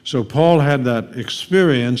 So Paul had that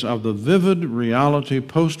experience of the vivid reality,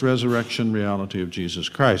 post-resurrection reality of Jesus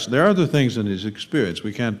Christ. There are other things in his experience.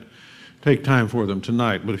 We can't take time for them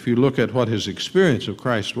tonight, but if you look at what his experience of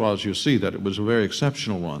Christ was, you'll see that it was a very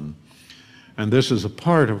exceptional one. And this is a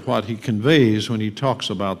part of what he conveys when he talks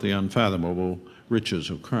about the unfathomable riches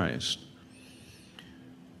of Christ.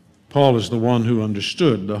 Paul is the one who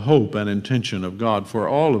understood the hope and intention of God for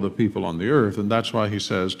all of the people on the earth, and that's why he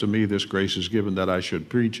says, to me this grace is given that I should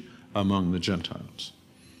preach among the Gentiles.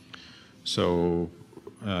 So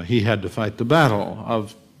he had to fight the battle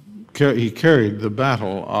of, he carried the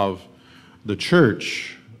battle of the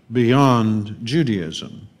church beyond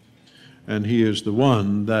Judaism, and he is the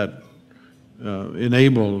one that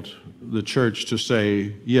enabled the church to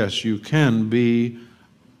say, yes, you can be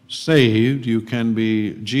saved, you can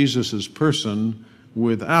be Jesus' person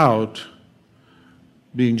without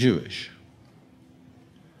being Jewish.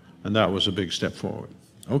 And that was a big step forward.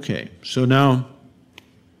 Okay, so now,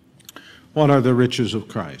 what are the riches of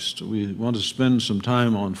Christ? We want to spend some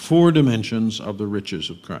time on 4 dimensions of the riches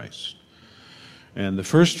of Christ. And the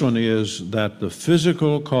first one is that the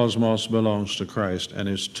physical cosmos belongs to Christ and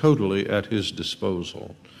is totally at his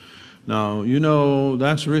disposal. Now, you know,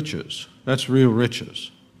 that's riches. That's real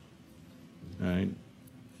riches. Right?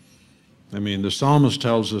 I mean, the psalmist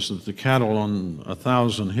tells us that the cattle on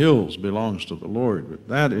 1,000 hills belongs to the Lord, but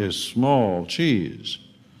that is small cheese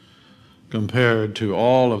compared to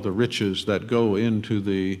all of the riches that go into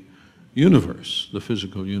the universe, the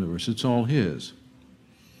physical universe. It's all his.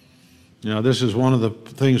 Now, this is one of the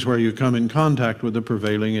things where you come in contact with the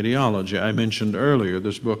prevailing ideology. I mentioned earlier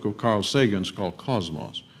this book of Carl Sagan's called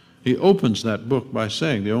Cosmos. He opens that book by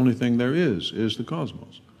saying the only thing there is the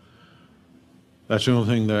cosmos. That's the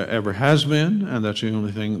only thing there ever has been, and that's the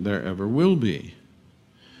only thing there ever will be.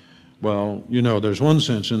 Well, you know, there's one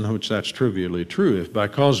sense in which that's trivially true. If by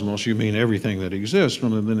cosmos you mean everything that exists,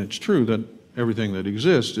 well, then it's true that everything that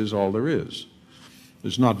exists is all there is.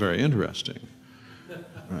 It's not very interesting.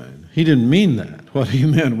 Right. He didn't mean that. What he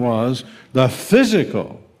meant was the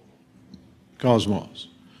physical cosmos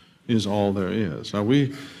is all there is. Now,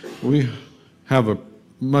 we have a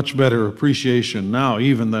much better appreciation now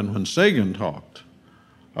even than when Sagan talked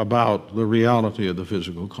about the reality of the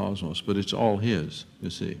physical cosmos, but it's all his, you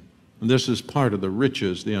see. And this is part of the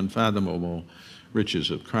riches, the unfathomable riches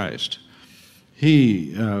of Christ.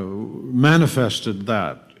 He manifested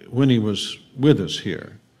that when he was with us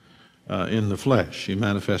here in the flesh. He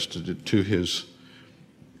manifested it to his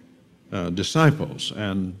disciples,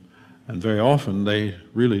 and very often they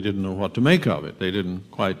really didn't know what to make of it. They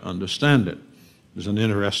didn't quite understand it. There's an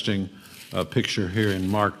interesting picture here in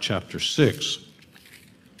Mark chapter 6.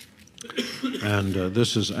 And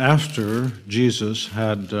this is after Jesus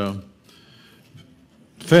had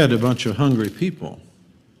fed a bunch of hungry people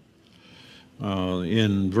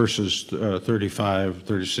in verses 35,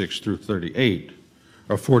 36 through 38,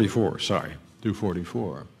 or 44, sorry, through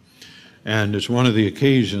 44. And it's one of the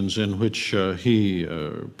occasions in which he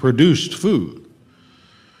produced food.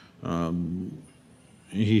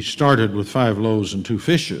 He started with 5 loaves and 2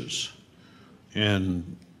 fishes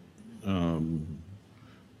and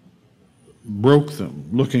broke them,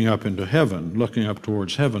 looking up into heaven, looking up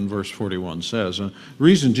towards heaven, verse 41 says. And the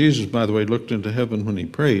reason Jesus, by the way, looked into heaven when he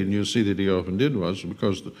prayed, and you'll see that he often did, was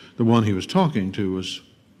because the one he was talking to was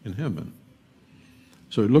in heaven.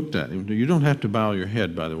 So he looked at him. You don't have to bow your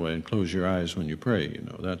head, by the way, and close your eyes when you pray. You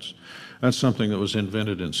know, that's something that was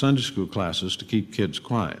invented in Sunday school classes to keep kids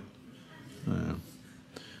quiet.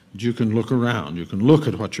 You can look around. You can look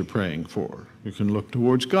at what you're praying for. You can look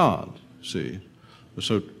towards God, see.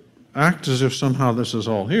 So act as if somehow this is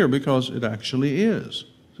all here, because it actually is,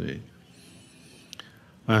 see.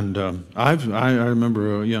 And I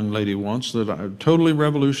remember a young lady once that totally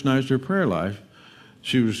revolutionized her prayer life.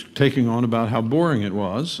 She was taking on about how boring it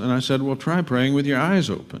was, and I said, well, try praying with your eyes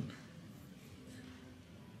open.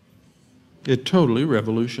 It totally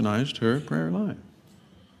revolutionized her prayer life.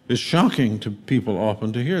 It's shocking to people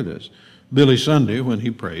often to hear this. Billy Sunday, when he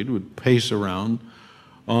prayed, would pace around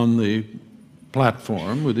on the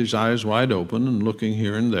platform with his eyes wide open and looking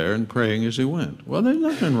here and there and praying as he went. Well, there's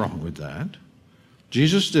nothing wrong with that.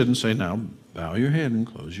 Jesus didn't say, now bow your head and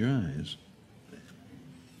close your eyes.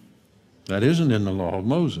 That isn't in the law of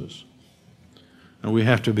Moses. And we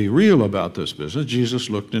have to be real about this business. Jesus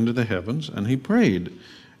looked into the heavens and he prayed.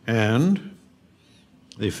 And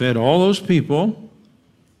They fed all those people,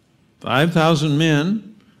 5,000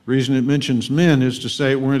 men. The reason it mentions men is to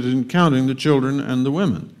say it weren't counting the children and the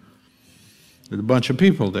women. There's a bunch of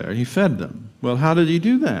people there. He fed them. Well, how did he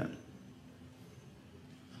do that?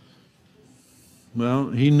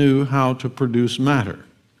 Well, he knew how to produce matter.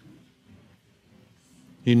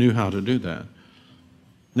 He knew how to do that.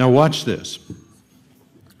 Now watch this.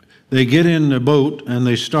 They get in the boat and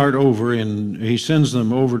they start over, and he sends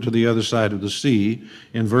them over to the other side of the sea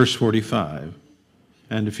in verse 45.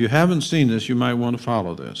 And if you haven't seen this, you might want to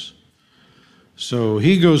follow this. So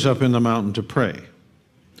he goes up in the mountain to pray.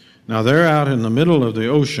 Now they're out in the middle of the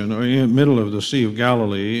ocean, or in the middle of the Sea of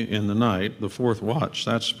Galilee in the night, the fourth watch.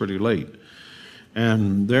 That's pretty late.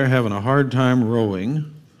 And they're having a hard time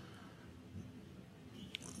rowing.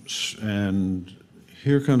 And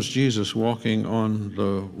here comes Jesus walking on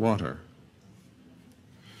the water.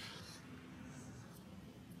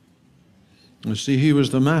 You see, he was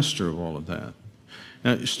the master of all of that.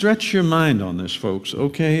 Now, stretch your mind on this, folks,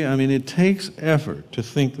 okay? I mean, it takes effort to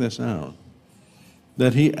think this out,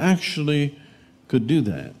 that he actually could do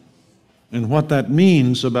that, and what that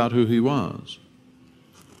means about who he was.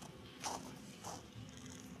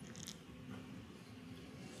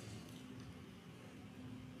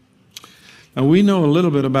 Now, we know a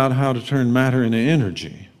little bit about how to turn matter into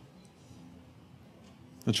energy.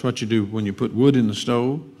 That's what you do when you put wood in the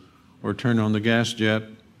stove or turn on the gas jet,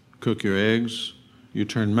 cook your eggs. You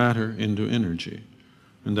turn matter into energy,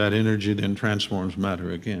 and that energy then transforms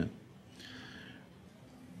matter again.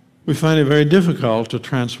 We find it very difficult to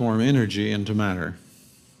transform energy into matter.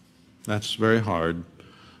 That's very hard.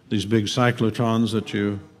 These big cyclotrons that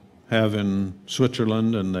you have in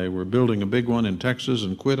Switzerland, and they were building a big one in Texas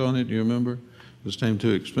and quit on it, you remember? It was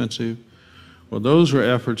too expensive. Well, those were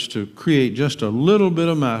efforts to create just a little bit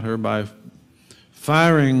of matter by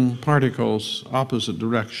firing particles opposite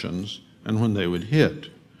directions, and when they would hit,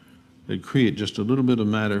 they'd create just a little bit of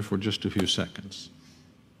matter for just a few seconds.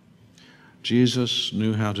 Jesus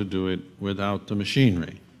knew how to do it without the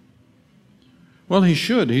machinery. Well, he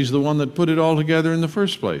should. He's the one that put it all together in the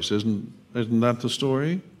first place. Isn't that the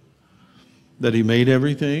story? That he made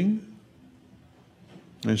everything?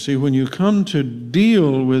 And see, when you come to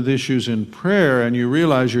deal with issues in prayer and you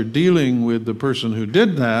realize you're dealing with the person who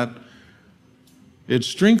did that, it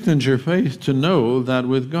strengthens your faith to know that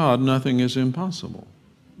with God nothing is impossible.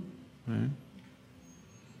 Right?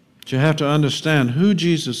 But you have to understand who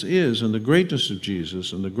Jesus is and the greatness of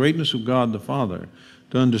Jesus and the greatness of God the Father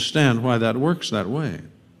to understand why that works that way.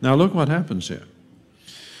 Now look what happens here.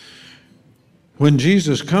 When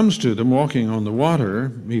Jesus comes to them walking on the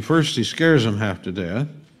water, he scares them half to death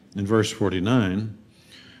in verse 49.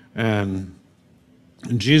 And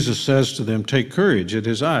Jesus says to them, "Take courage, it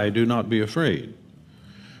is I, do not be afraid."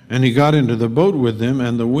 And he got into the boat with them,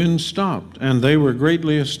 and the wind stopped, and they were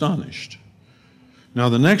greatly astonished. Now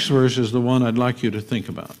the next verse is the one I'd like you to think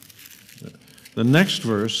about. The next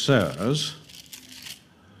verse says,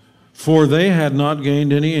 "For they had not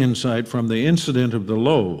gained any insight from the incident of the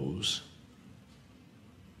loaves."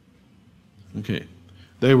 Okay.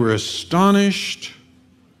 They were astonished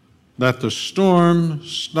that the storm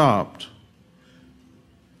stopped.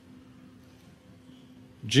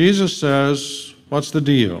 Jesus says, what's the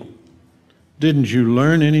deal? Didn't you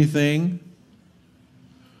learn anything?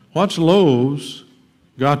 What's loaves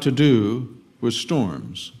got to do with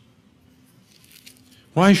storms?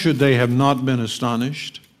 Why should they have not been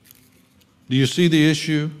astonished? Do you see the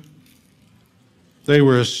issue? They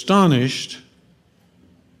were astonished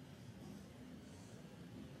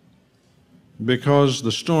because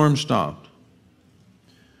the storm stopped.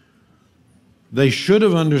 They should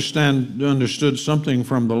have understood something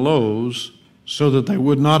from the loaves so that they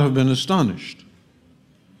would not have been astonished.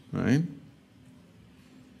 Right?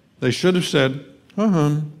 They should have said,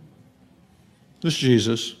 this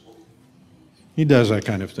Jesus, he does that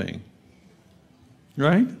kind of thing.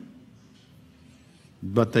 Right?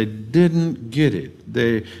 But they didn't get it.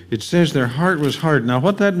 It says their heart was hard. Now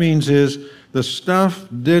what that means is the stuff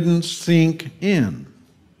didn't sink in.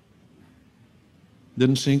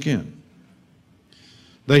 Didn't sink in.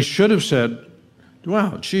 They should have said,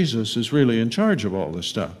 wow, Jesus is really in charge of all this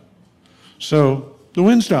stuff. So the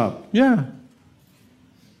wind stopped. Yeah.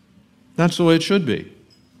 That's the way it should be.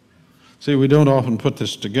 See, we don't often put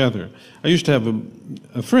this together. I used to have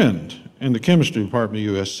a friend in the chemistry department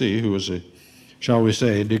of USC who was a, shall we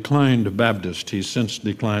say, declined Baptist. He's since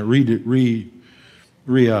declined,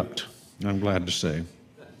 re-upped, I'm glad to say.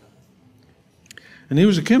 And he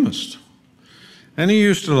was a chemist. And he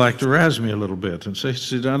used to like to razz me a little bit and say,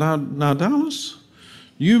 now Dallas,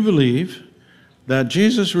 you believe that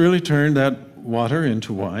Jesus really turned that water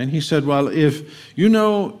into wine. He said, well, if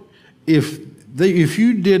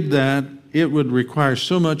you did that, it would require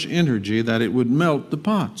so much energy that it would melt the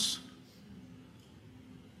pots.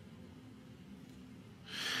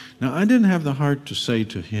 Now, I didn't have the heart to say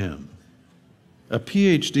to him, a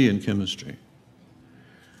PhD in chemistry,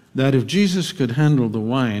 that if Jesus could handle the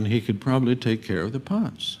wine, he could probably take care of the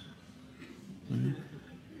pots. Right?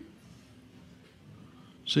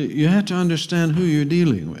 See, you have to understand who you're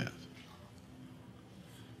dealing with.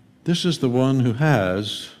 This is the one who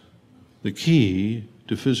has the key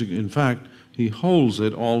to physical. In fact, he holds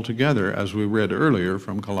it all together, as we read earlier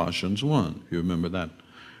from Colossians 1. If you remember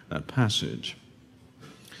that passage.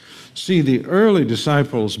 See, the early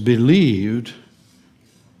disciples believed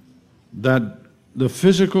that the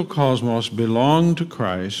physical cosmos belonged to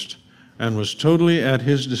Christ and was totally at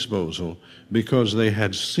his disposal because they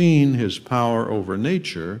had seen his power over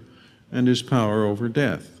nature and his power over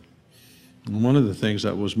death. And one of the things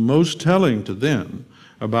that was most telling to them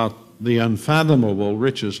about the unfathomable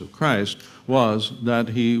riches of Christ was that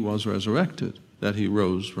he was resurrected, that he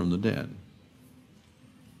rose from the dead.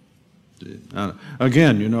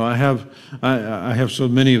 Again, I have so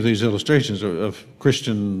many of these illustrations of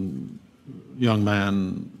Christian young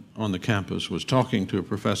man on the campus was talking to a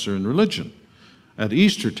professor in religion at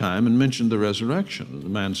Easter time and mentioned the resurrection. The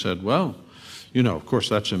man said, well, of course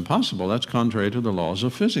that's impossible. That's contrary to the laws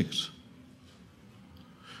of physics.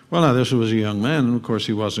 Well, now this was a young man, and of course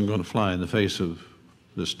he wasn't going to fly in the face of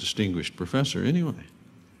this distinguished professor anyway.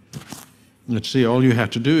 Let's see, all you have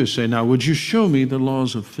to do is say, now would you show me the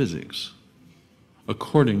laws of physics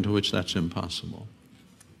according to which that's impossible?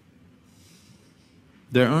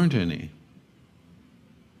 There aren't any.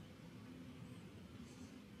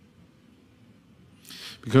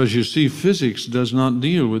 Because you see, physics does not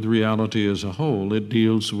deal with reality as a whole. It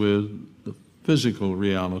deals with the physical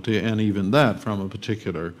reality, and even that from a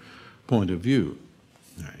particular point of view.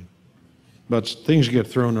 Right. But things get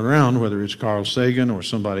thrown around, whether it's Carl Sagan or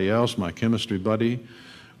somebody else, my chemistry buddy,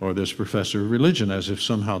 or this professor of religion, as if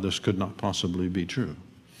somehow this could not possibly be true.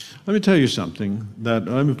 Let me tell you something let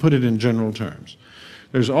me put it in general terms.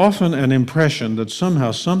 There's often an impression that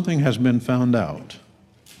somehow something has been found out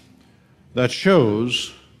that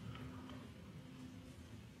shows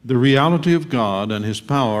the reality of God and his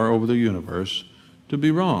power over the universe to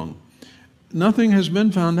be wrong. Nothing has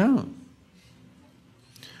been found out.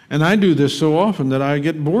 And I do this so often that I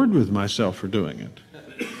get bored with myself for doing it,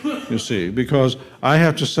 you see, because I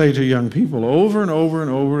have to say to young people over and over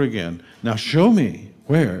and over again, now show me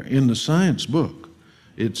where in the science book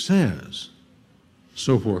it says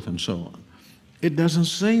so forth and so on. It doesn't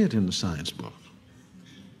say it in the science book.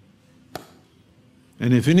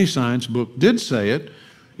 And if any science book did say it,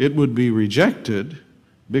 it would be rejected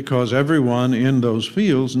because everyone in those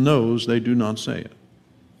fields knows they do not say it.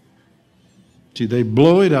 See, they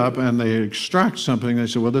blow it up and they extract something. They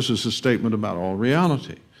say, well, this is a statement about all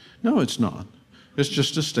reality. No, it's not. It's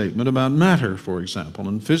just a statement about matter, for example,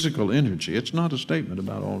 and physical energy. It's not a statement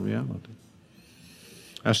about all reality.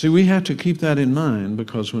 Now, see, we have to keep that in mind,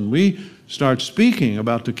 because when we start speaking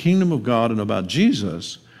about the kingdom of God and about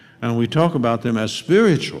Jesus, and we talk about them as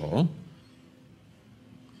spiritual,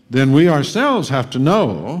 then we ourselves have to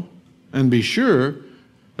know and be sure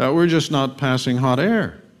that we're just not passing hot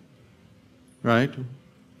air, right?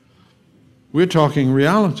 We're talking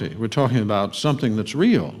reality. We're talking about something that's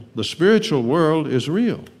real. The spiritual world is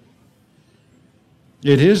real.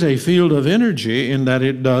 It is a field of energy in that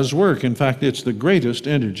it does work. In fact, it's the greatest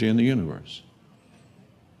energy in the universe.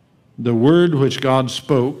 The word which God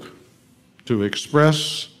spoke to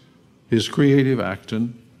express his creative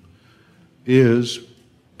action is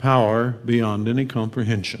power beyond any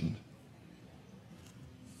comprehension.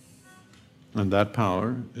 And that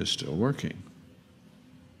power is still working.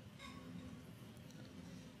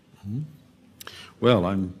 Well,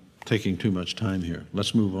 I'm taking too much time here.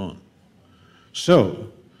 Let's move on.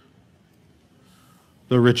 So,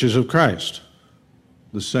 the riches of Christ.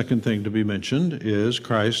 The second thing to be mentioned is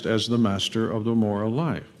Christ as the master of the moral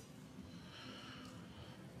life.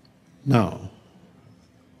 Now,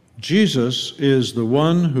 Jesus is the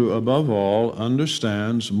one who, above all,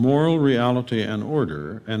 understands moral reality and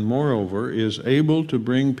order, and moreover is able to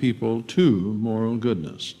bring people to moral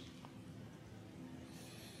goodness.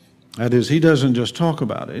 That is, he doesn't just talk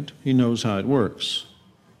about it, he knows how it works.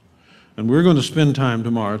 And we're going to spend time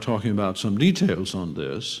tomorrow talking about some details on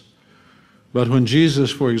this. But when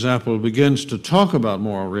Jesus, for example, begins to talk about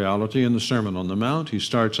moral reality in the Sermon on the Mount, he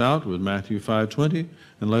starts out with Matthew 5:20,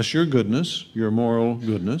 unless your goodness, your moral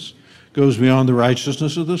goodness, goes beyond the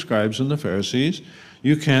righteousness of the scribes and the Pharisees,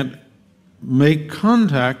 you can't make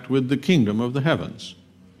contact with the kingdom of the heavens.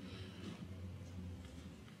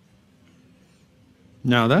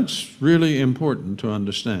 Now, that's really important to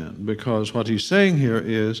understand, because what he's saying here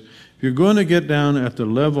is, if you're going to get down at the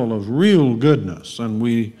level of real goodness, and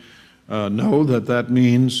we know that that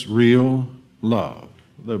means real love,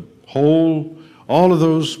 all of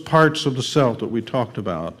those parts of the self that we talked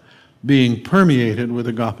about being permeated with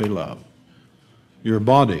agape love. Your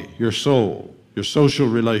body, your soul, your social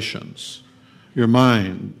relations, your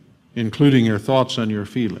mind, including your thoughts and your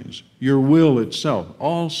feelings, your will itself,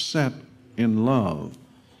 all set in love.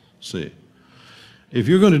 See, if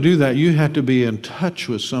you're going to do that, you have to be in touch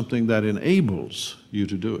with something that enables you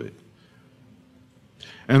to do it.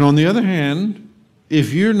 And on the other hand,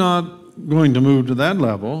 if you're not going to move to that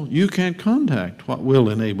level, you can't contact what will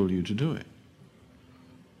enable you to do it.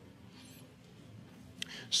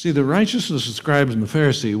 See, the righteousness of the scribes and the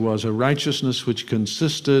Pharisee was a righteousness which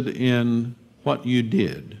consisted in what you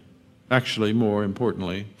did. Actually, more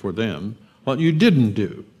importantly for them, what you didn't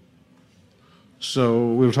do.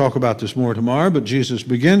 So we'll talk about this more tomorrow, but Jesus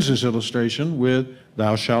begins his illustration with,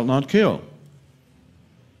 "Thou shalt not kill."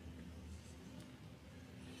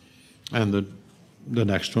 And the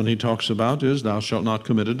next one he talks about is, "Thou shalt not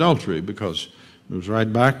commit adultery," because it was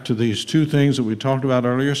right back to these two things that we talked about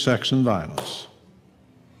earlier, sex and violence.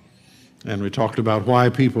 And we talked about why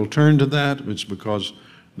people turn to that. It's because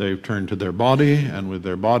they've turned to their body, and with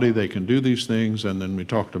their body they can do these things. And then we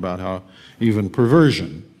talked about how even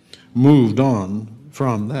perversion moved on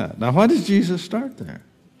from that. Now, why did Jesus start there?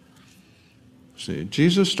 See,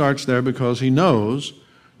 Jesus starts there because he knows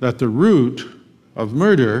that the root of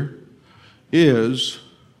murder is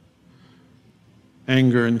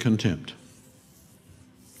anger and contempt.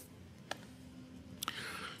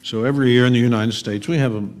 So every year in the United States, we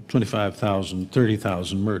have 25,000,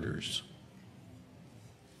 30,000 murders.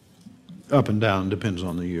 Up and down, depends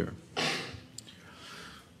on the year.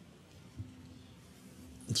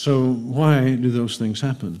 So why do those things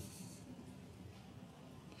happen?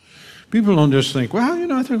 People don't just think,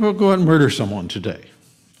 well, I think I'll go out and murder someone today.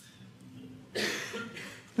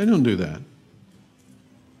 They don't do that.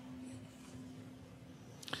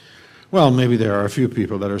 Well, maybe there are a few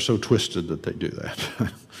people that are so twisted that they do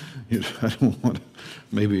that. I don't want to,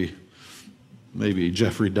 maybe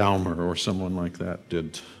Jeffrey Dahmer or someone like that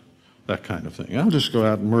did that kind of thing. I'll just go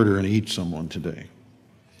out and murder and eat someone today.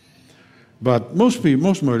 But most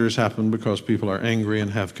murders happen because people are angry and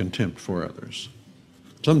have contempt for others.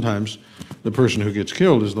 Sometimes the person who gets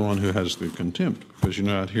killed is the one who has the contempt, because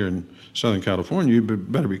out here in Southern California, you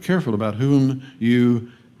better be careful about whom you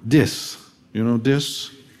diss. Diss?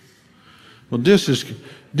 Well, diss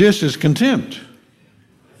is contempt,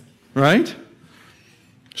 right?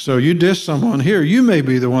 So you diss someone here, you may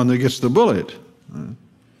be the one that gets the bullet.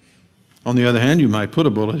 On the other hand, you might put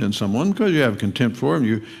a bullet in someone because you have contempt for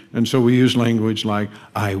them. And so we use language like,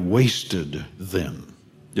 "I wasted them."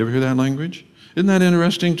 You ever hear that language? Isn't that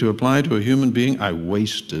interesting to apply to a human being? I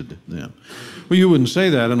wasted them. Well, you wouldn't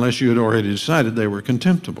say that unless you had already decided they were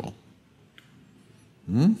contemptible.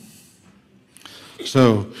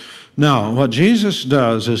 So now, what Jesus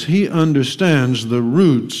does is he understands the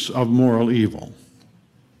roots of moral evil.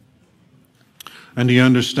 And he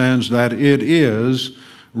understands that it is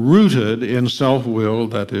rooted in self-will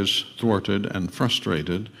that is thwarted and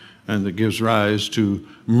frustrated, and that gives rise to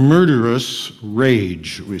murderous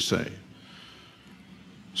rage, we say.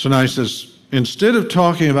 So now he says, instead of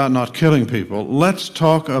talking about not killing people, let's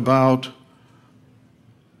talk about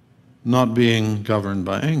not being governed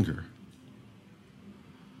by anger.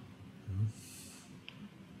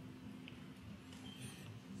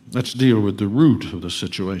 Let's deal with the root of the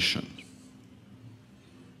situation.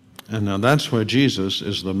 And now that's where Jesus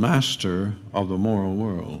is the master of the moral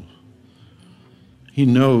world. He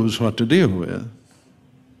knows what to deal with.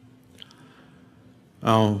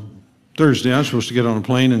 Now, Thursday, I'm supposed to get on a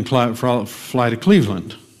plane and fly to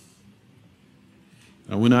Cleveland.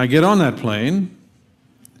 And when I get on that plane,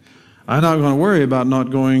 I'm not going to worry about not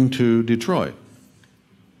going to Detroit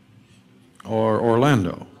or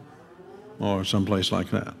Orlando or someplace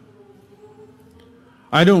like that.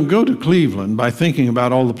 I don't go to Cleveland by thinking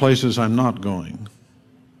about all the places I'm not going.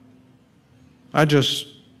 I just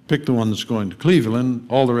pick the one that's going to Cleveland.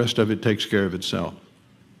 All the rest of it takes care of itself.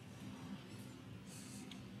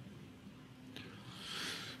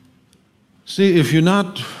 See, if you're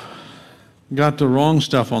not got the wrong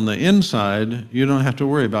stuff on the inside, you don't have to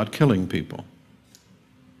worry about killing people.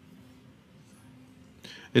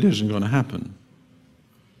 It isn't going to happen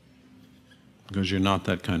because you're not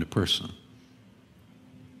that kind of person.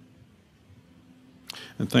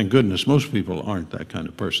 And thank goodness most people aren't that kind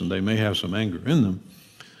of person. They may have some anger in them.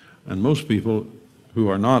 And most people who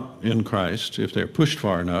are not in Christ, if they're pushed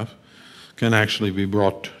far enough, can actually be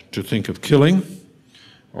brought to think of killing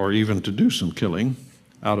or even to do some killing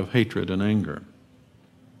out of hatred and anger.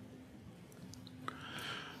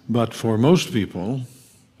 But for most people,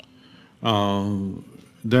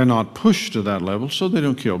 they're not pushed to that level, so they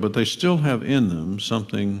don't kill, but they still have in them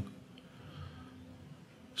something.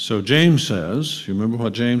 So James says, you remember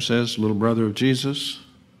what James says, little brother of Jesus?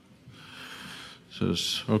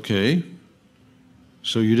 Says, okay,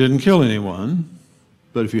 so you didn't kill anyone,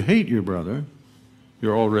 but if you hate your brother,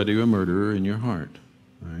 you're already a murderer in your heart,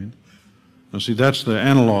 right? Now see, that's the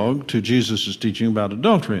analog to Jesus' teaching about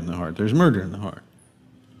adultery in the heart. There's murder in the heart.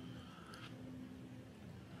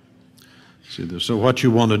 See, so what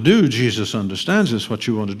you want to do, Jesus understands this, what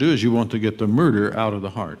you want to do is you want to get the murder out of the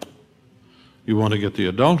heart. You want to get the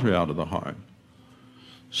adultery out of the heart.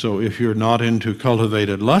 So if you're not into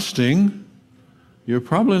cultivated lusting, you're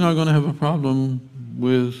probably not going to have a problem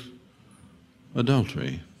with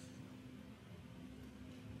adultery.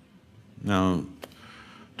 Now,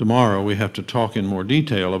 tomorrow we have to talk in more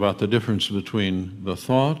detail about the difference between the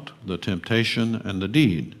thought, the temptation, and the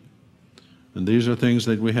deed. And these are things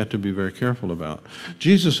that we have to be very careful about.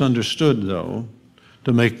 Jesus understood, though,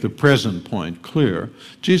 to make the present point clear,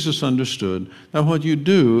 Jesus understood that what you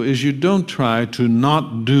do is you don't try to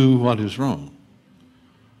not do what is wrong.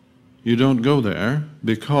 You don't go there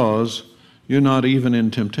because you're not even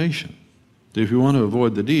in temptation. If you want to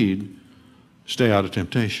avoid the deed, stay out of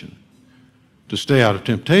temptation. To stay out of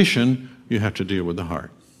temptation, you have to deal with the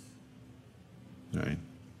heart. Right?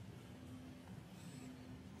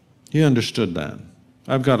 He understood that.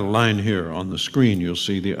 I've got a line here on the screen. You'll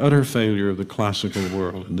see the utter failure of the classical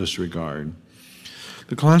world in this regard.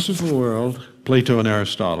 The classical world, Plato and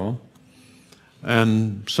Aristotle,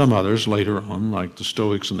 and some others later on, like the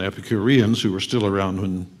Stoics and the Epicureans, who were still around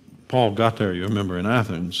when Paul got there, you remember, in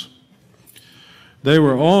Athens, they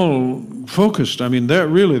were all focused. I mean,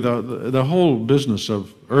 really the whole business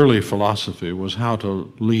of early philosophy was how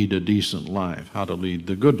to lead a decent life, how to lead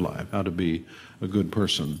the good life, how to be a good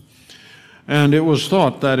person. And it was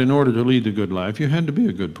thought that in order to lead the good life, you had to be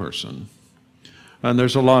a good person. And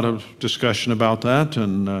there's a lot of discussion about that,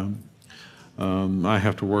 and I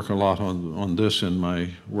have to work a lot on this in my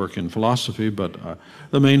work in philosophy, but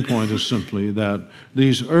the main point is simply that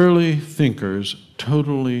these early thinkers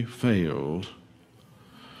totally failed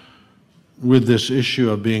with this issue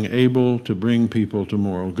of being able to bring people to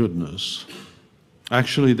moral goodness.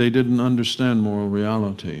 Actually, they didn't understand moral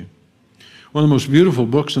reality. One of the most beautiful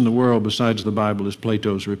books in the world besides the Bible is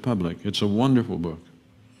Plato's Republic. It's a wonderful book.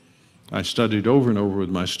 I studied over and over with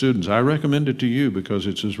my students. I recommend it to you because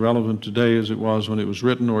it's as relevant today as it was when it was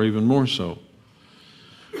written, or even more so.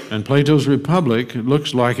 And Plato's Republic, it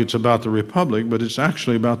looks like it's about the Republic, but it's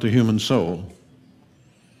actually about the human soul.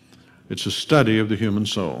 It's a study of the human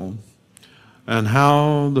soul and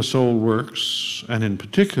how the soul works, and in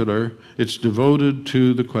particular, it's devoted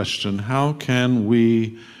to the question, how can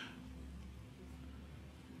we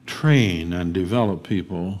train and develop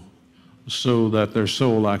people so that their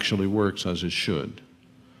soul actually works as it should.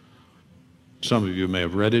 Some of you may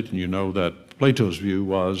have read it, and you know that Plato's view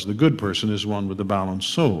was the good person is one with a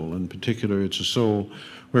balanced soul. In particular, it's a soul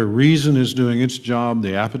where reason is doing its job,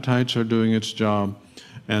 the appetites are doing its job,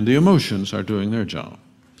 and the emotions are doing their job.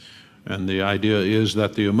 And the idea is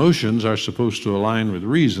that the emotions are supposed to align with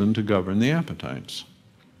reason to govern the appetites.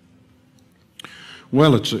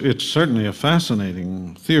 Well, it's certainly a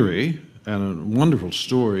fascinating theory and a wonderful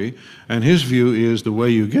story, and his view is the way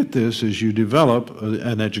you get this is you develop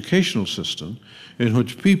an educational system in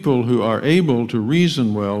which people who are able to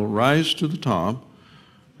reason well rise to the top,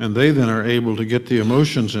 and they then are able to get the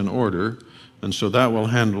emotions in order, and so that will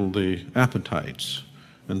handle the appetites,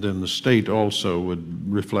 and then the state also would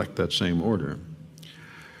reflect that same order.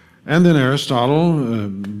 And then Aristotle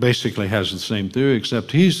basically has the same theory,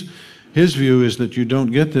 except his view is that you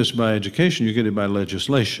don't get this by education, you get it by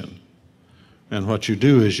legislation. And what you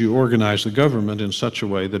do is you organize the government in such a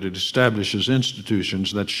way that it establishes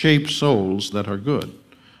institutions that shape souls that are good.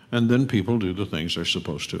 And then people do the things they're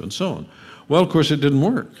supposed to, and so on. Well, of course, it didn't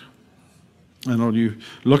work. And you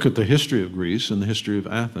look at the history of Greece and the history of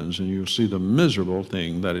Athens, and you'll see the miserable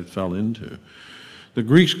thing that it fell into. The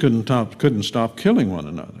Greeks couldn't stop killing one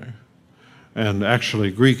another. And actually,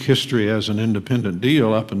 Greek history as an independent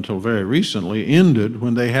deal up until very recently ended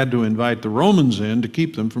when they had to invite the Romans in to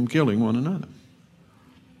keep them from killing one another.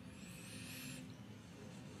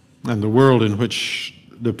 And the world in which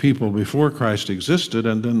the people before Christ existed,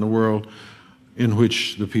 and then the world in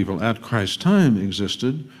which the people at Christ's time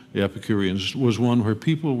existed, the Epicureans, was one where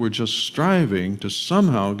people were just striving to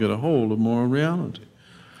somehow get a hold of moral reality,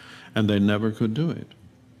 and they never could do it.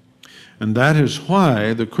 And that is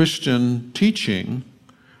why the Christian teaching,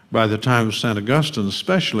 by the time of St. Augustine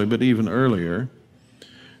especially, but even earlier,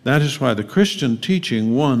 that is why the Christian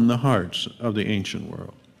teaching won the hearts of the ancient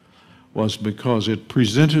world, was because it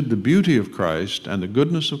presented the beauty of Christ and the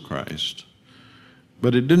goodness of Christ,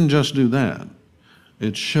 but it didn't just do that.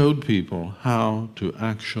 It showed people how to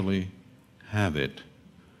actually have it,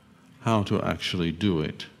 how to actually do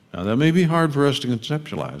it. Now, that may be hard for us to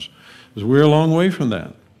conceptualize, because we're a long way from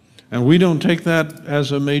that. And we don't take that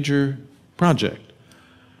as a major project.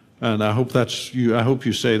 And I hope that's you. I hope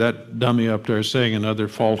you say that dummy up there is saying another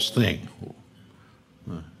false thing,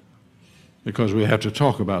 because we have to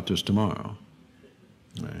talk about this tomorrow.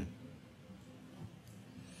 Right.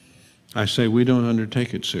 I say we don't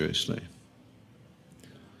undertake it seriously.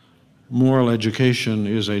 Moral education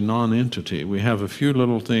is a non-entity. We have a few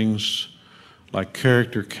little things like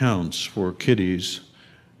character counts for kiddies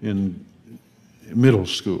in middle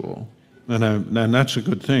school, and that's a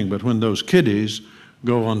good thing. But when those kiddies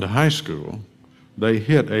go on to high school, they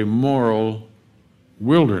hit a moral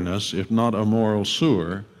wilderness, if not a moral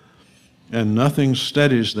sewer, and nothing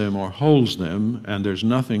steadies them or holds them, and there's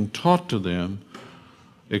nothing taught to them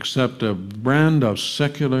except a brand of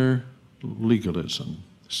secular legalism,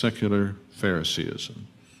 secular Phariseeism.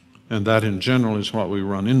 And that in general is what we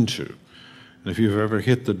run into. And if you've ever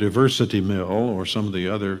hit the diversity mill or some of the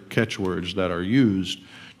other catchwords that are used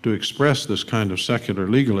to express this kind of secular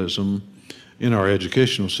legalism in our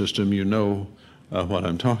educational system, you know what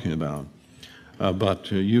I'm talking about. But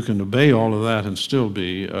you can obey all of that and still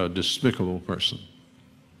be a despicable person.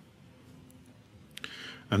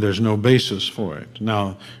 And there's no basis for it.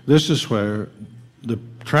 Now, this is where the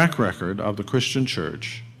track record of the Christian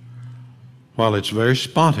church, while it's very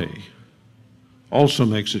spotty, also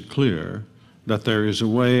makes it clear that there is a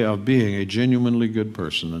way of being a genuinely good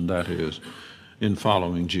person, and that is in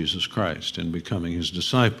following Jesus Christ, in becoming his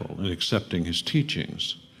disciple, and accepting his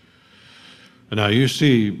teachings. And now you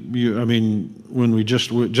see, when we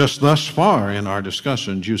just thus far in our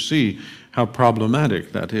discussions, you see how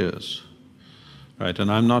problematic that is. Right?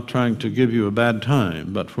 And I'm not trying to give you a bad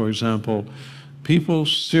time, but for example, people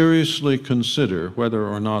seriously consider whether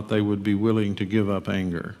or not they would be willing to give up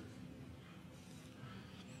anger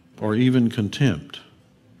or even contempt.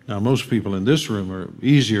 Now, most people in this room are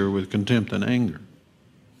easier with contempt than anger.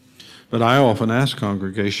 But I often ask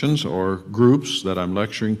congregations or groups that I'm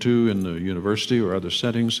lecturing to in the university or other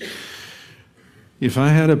settings, if I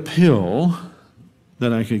had a pill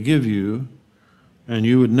that I could give you and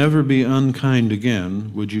you would never be unkind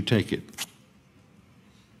again, would you take it?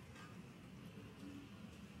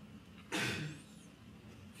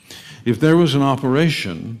 If there was an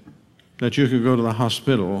operation that you could go to the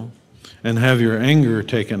hospital and have your anger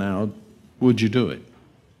taken out, would you do it?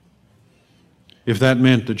 If that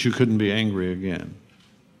meant that you couldn't be angry again,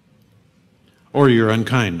 or your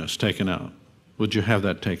unkindness taken out, would you have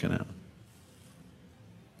that taken out?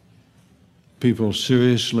 People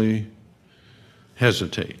seriously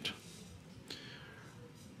hesitate.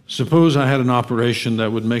 Suppose I had an operation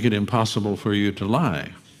that would make it impossible for you to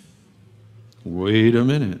lie. Wait a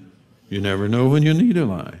minute. You never know when you need to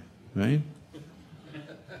lie, right?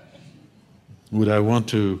 Would I want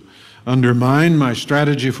to undermine my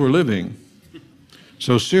strategy for living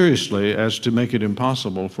so seriously as to make it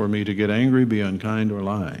impossible for me to get angry, be unkind, or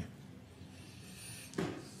lie?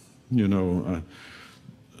 You know,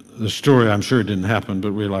 the story, I'm sure it didn't happen,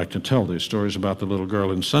 but we like to tell these stories about the little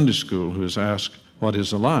girl in Sunday school who is asked, "What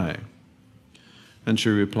is a lie?" And she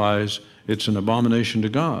replies, "It's an abomination to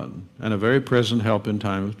God and a very present help in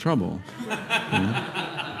time of trouble."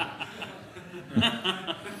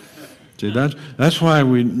 See, that's why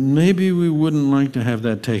maybe we wouldn't like to have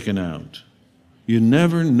that taken out. You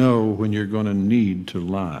never know when you're going to need to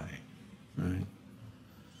lie, right?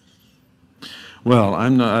 Well, I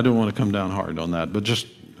don't want to come down hard on that, but just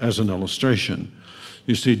as an illustration,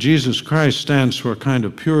 you see, Jesus Christ stands for a kind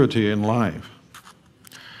of purity in life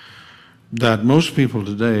that most people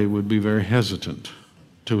today would be very hesitant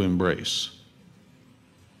to embrace.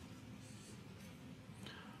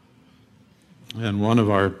 And one of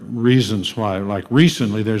our reasons why, like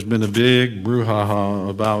recently, there's been a big brouhaha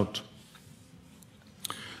about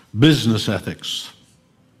business ethics,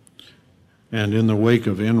 and in the wake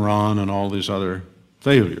of Enron and all these other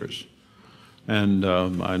failures. And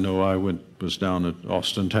I know I was down at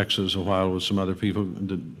Austin, Texas a while with some other people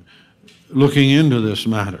looking into this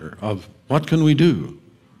matter of what can we do?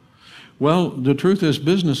 Well, the truth is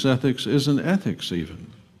business ethics isn't ethics even.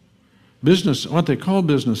 What they call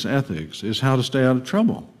business ethics is how to stay out of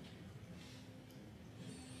trouble.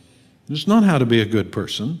 It's not how to be a good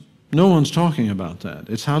person. No one's talking about that.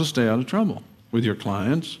 It's how to stay out of trouble with your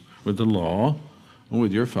clients, with the law, and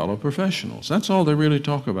with your fellow professionals. That's all they really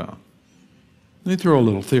talk about. They throw a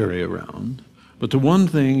little theory around, but the one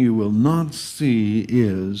thing you will not see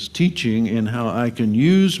is teaching in how I can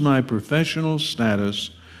use my professional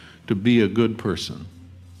status to be a good person.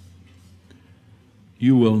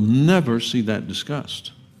 You will never see that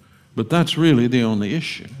discussed. But that's really the only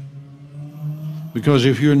issue. Because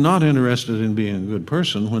if you're not interested in being a good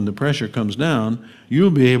person, when the pressure comes down,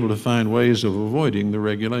 you'll be able to find ways of avoiding the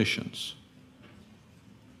regulations.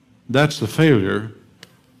 That's the failure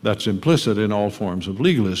that's implicit in all forms of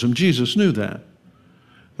legalism. Jesus knew that.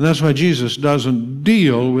 And that's why Jesus doesn't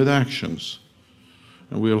deal with actions.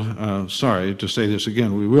 And we'll, sorry to say this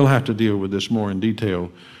again, we will have to deal with this more in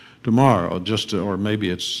detail tomorrow, or maybe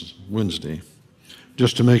it's Wednesday,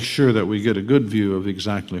 just to make sure that we get a good view of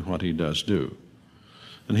exactly what he does do.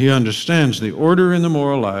 And he understands the order in the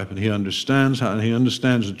moral life, and he understands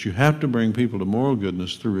that you have to bring people to moral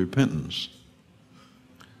goodness through repentance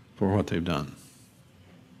for what they've done.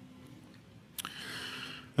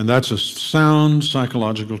 And that's a sound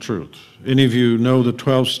psychological truth. Any of you know the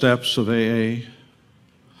 12 steps of AA?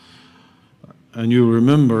 And you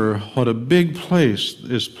remember what a big place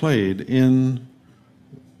is played in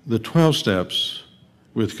the 12 steps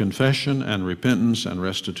with confession and repentance and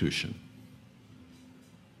restitution.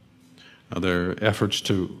 Now, there are efforts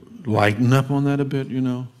to lighten up on that a bit, you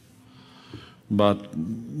know. But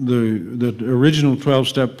the original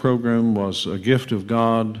 12-step program was a gift of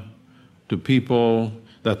God to people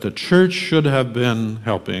that the church should have been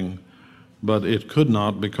helping, but it could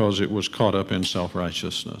not because it was caught up in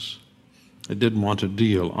self-righteousness. It didn't want to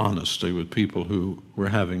deal honestly with people who were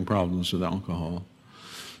having problems with alcohol.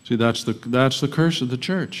 See, that's the curse of the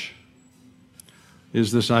church,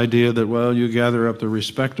 is this idea that, well, you gather up the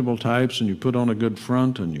respectable types and you put on a good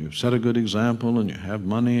front and you set a good example and you have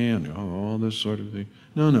money and all this sort of thing.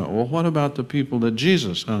 No. Well, what about the people that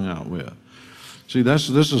Jesus hung out with? See, this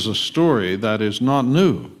is a story that is not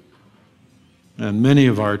new. And many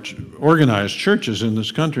of our organized churches in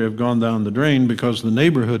this country have gone down the drain because the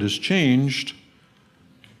neighborhood has changed,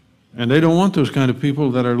 and they don't want those kind of people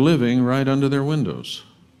that are living right under their windows.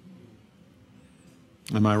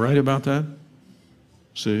 Am I right about that?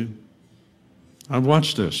 See? I've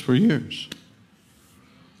watched this for years.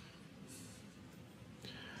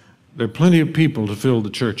 There are plenty of people to fill the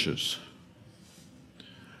churches.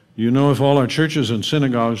 You know, if all our churches and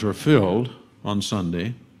synagogues were filled on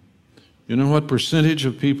Sunday, you know what percentage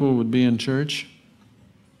of people would be in church?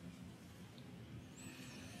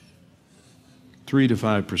 3 to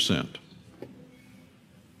 5%.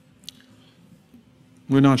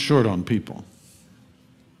 We're not short on people.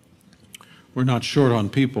 We're not short on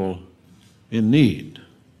people in need.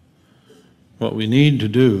 What we need to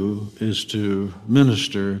do is to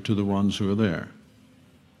minister to the ones who are there.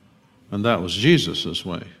 And that was Jesus'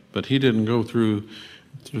 way. But he didn't go through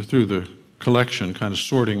the collection, kind of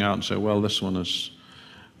sorting out and say, well, this one is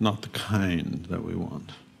not the kind that we want.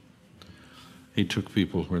 He took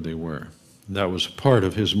people where they were. That was part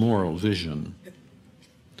of his moral vision.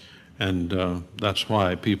 And that's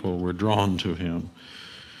why people were drawn to him.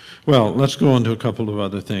 Well, let's go on to a couple of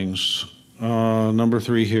other things. Number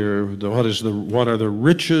 3 here, what are the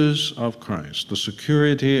riches of Christ, the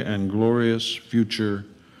security and glorious future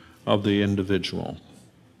of the individual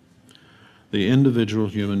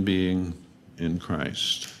human being in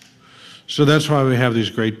Christ. So that's why we have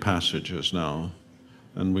these great passages now,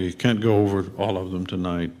 and we can't go over all of them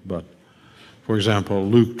tonight, but for example,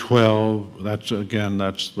 Luke 12, that's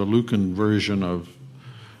the Lucan version of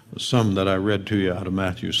some that I read to you out of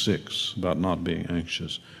Matthew 6 about not being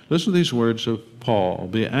anxious. Listen to these words of Paul.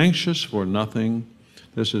 Be anxious for nothing.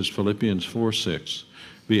 This is Philippians 4:6.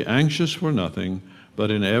 Be anxious for nothing,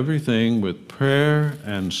 but in everything with prayer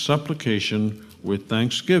and supplication with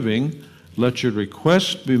thanksgiving, let your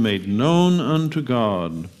request be made known unto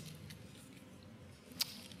God.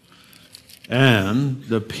 And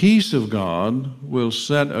the peace of God will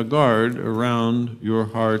set a guard around your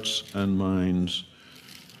hearts and minds.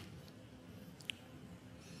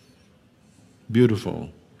 Beautiful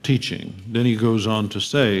teaching. Then he goes on to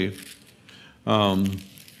say,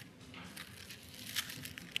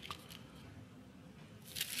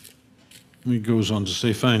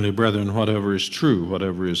 finally, brethren, whatever is true,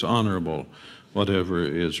 whatever is honorable, whatever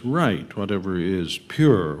is right, whatever is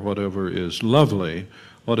pure, whatever is lovely,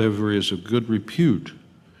 whatever is of good repute,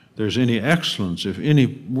 there's any excellence, if any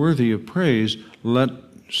worthy of praise,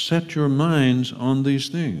 set your minds on these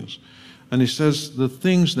things. And he says, the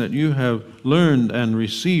things that you have learned and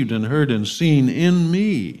received and heard and seen in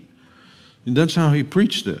me. And that's how he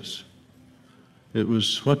preached this. It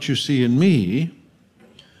was what you see in me.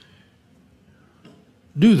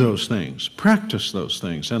 Do those things, practice those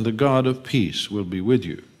things, and the God of peace will be with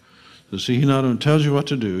you. So see, he not only tells you what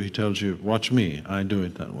to do, he tells you, watch me, I do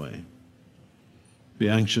it that way. Be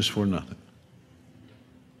anxious for nothing.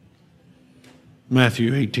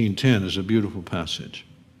 Matthew 18:10 is a beautiful passage.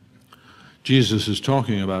 Jesus is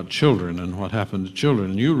talking about children and what happened to children.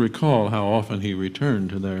 And you recall how often he returned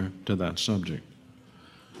to that subject.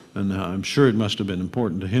 And I'm sure it must have been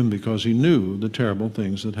important to him because he knew the terrible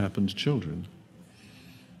things that happened to children.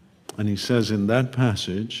 And he says in that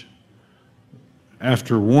passage,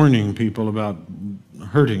 after warning people about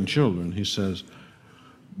hurting children, he says,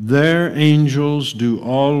 their angels do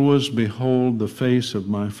always behold the face of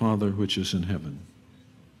my Father which is in heaven.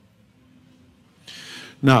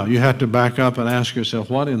 Now, you have to back up and ask yourself,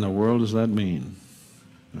 what in the world does that mean?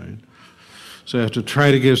 Right? So you have to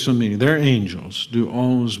try to give some meaning. Their angels do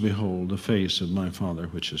always behold the face of my Father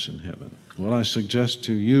which is in heaven. Well, I suggest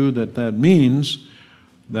to you that that means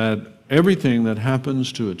that everything that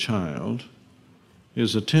happens to a child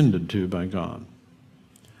is attended to by God,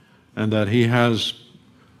 and that he has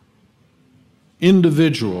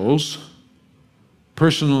individuals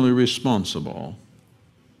personally responsible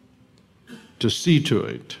to see to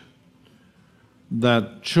it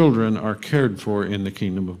that children are cared for in the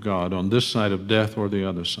kingdom of God on this side of death or the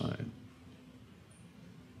other side.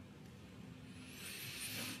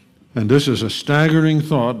 And this is a staggering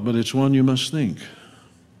thought, but it's one you must think.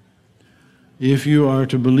 If you are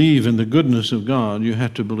to believe in the goodness of God, you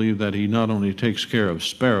have to believe that he not only takes care of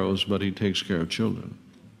sparrows, but he takes care of children.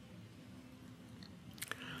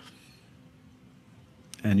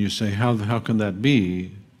 And you say, how can that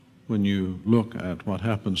be when you look at what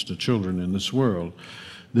happens to children in this world?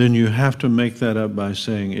 Then you have to make that up by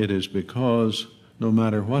saying it is because no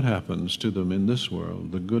matter what happens to them in this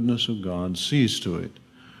world, the goodness of God sees to it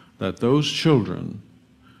that those children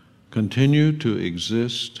continue to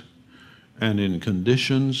exist and in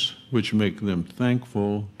conditions which make them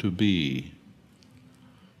thankful to be,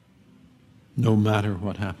 no matter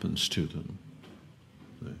what happens to them.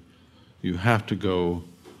 You have to go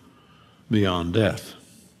beyond death.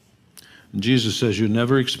 And Jesus says you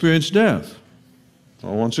never experience death.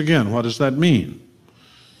 Well, once again, what does that mean?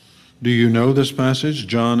 Do you know this passage,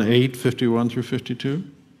 John 8:51 through 52?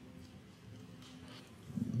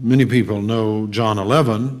 Many people know John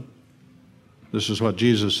 11. This is what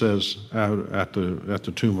Jesus says out at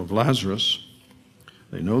the tomb of Lazarus.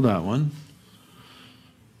 They know that one.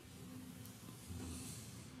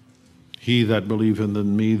 He that believeth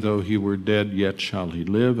in me, though he were dead, yet shall he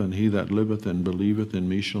live, and he that liveth and believeth in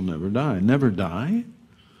me shall never die. Never die?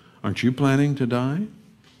 Aren't you planning to die?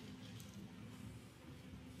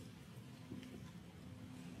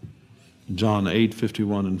 John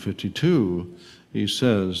 8:51 and 52, he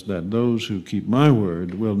says that those who keep my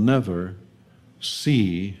word will never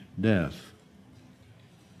see death.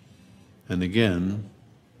 And again,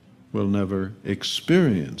 will never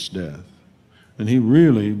experience death. And he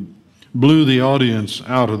really blew the audience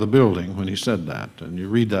out of the building when he said that. And you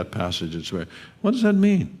read that passage, it's very, what does that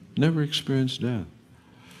mean? Never experience death.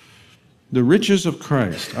 The riches of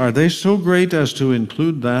Christ, are they so great as to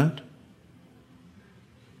include that?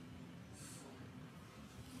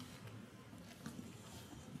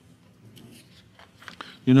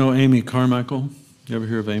 You know Amy Carmichael? You ever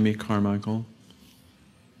hear of Amy Carmichael?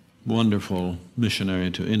 Wonderful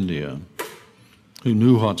missionary to India who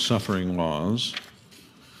knew what suffering was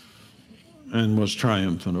and was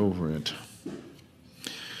triumphant over it.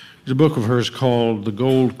 There's a book of hers called The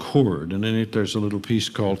Gold Cord, and in it there's a little piece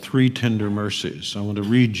called Three Tender Mercies. I want to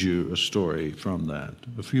read you a story from that,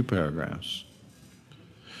 a few paragraphs.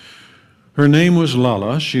 Her name was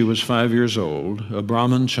Lala. She was 5 years old, a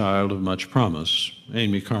Brahmin child of much promise.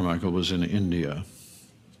 Amy Carmichael was in India.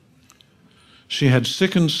 She had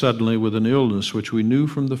sickened suddenly with an illness which we knew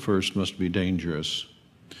from the first must be dangerous.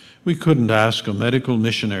 We couldn't ask a medical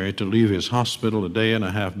missionary to leave his hospital a day and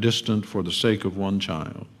a half distant for the sake of one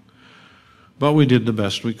child. But we did the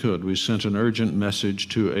best we could. We sent an urgent message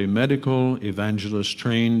to a medical evangelist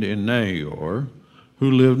trained in Nayor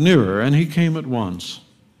who lived nearer, and he came at once.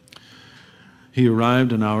 He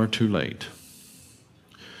arrived an hour too late.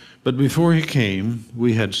 But before he came,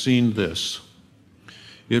 we had seen this.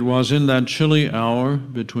 It was in that chilly hour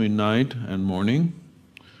between night and morning.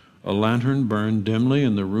 A lantern burned dimly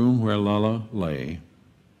in the room where Lala lay.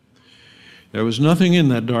 There was nothing in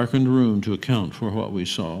that darkened room to account for what we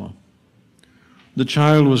saw. The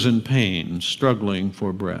child was in pain, struggling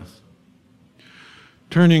for breath,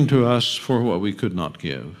 turning to us for what we could not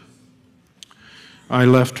give. I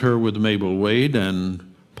left her with Mabel Wade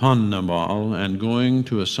and Ponnabal, and going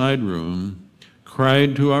to a side room,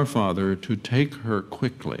 cried to our Father to take her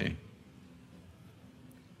quickly.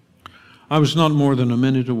 I was not more than a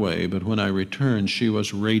minute away, but when I returned, she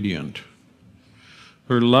was radiant.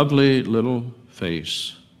 Her lovely little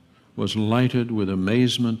face was lighted with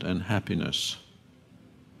amazement and happiness.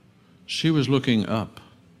 She was looking up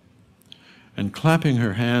and clapping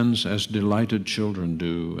her hands as delighted children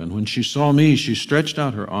do, and when she saw me, she stretched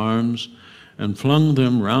out her arms and flung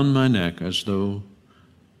them round my neck as though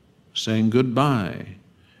saying goodbye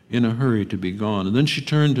in a hurry to be gone. And then she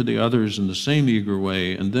turned to the others in the same eager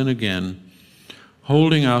way, and then again,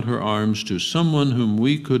 holding out her arms to someone whom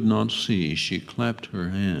we could not see, she clapped her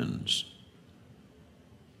hands.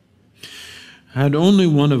 Had only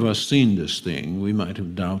one of us seen this thing, we might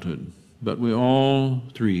have doubted, but we all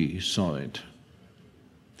three saw it.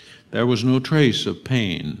 There was no trace of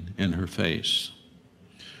pain in her face.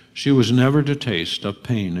 She was never to taste of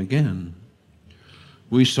pain again.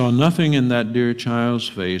 We saw nothing in that dear child's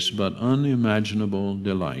face but unimaginable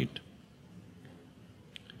delight.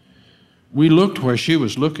 We looked where she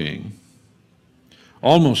was looking,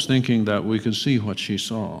 almost thinking that we could see what she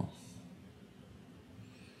saw.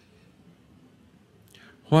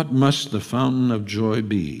 What must the fountain of joy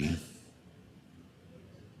be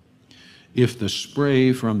if the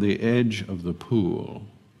spray from the edge of the pool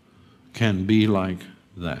can be like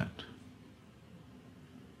that?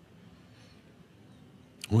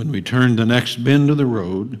 When we turned the next bend of the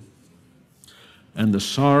road, and the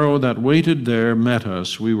sorrow that waited there met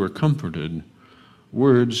us, we were comforted.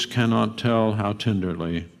 Words cannot tell how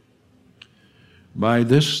tenderly. By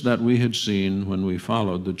this that we had seen when we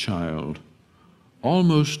followed the child,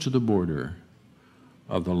 almost to the border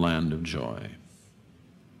of the land of joy.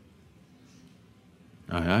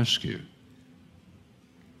 I ask you,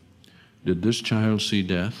 did this child see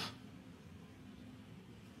death?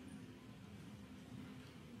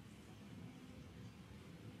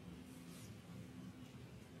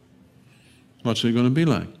 What's it going to be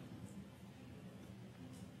like?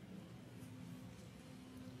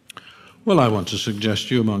 Well, I want to suggest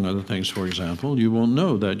to you, among other things, for example, you won't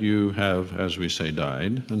know that you have, as we say,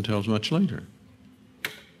 died until much later.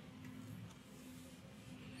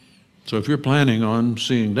 So if you're planning on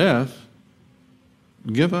seeing death,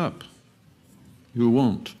 give up. You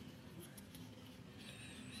won't.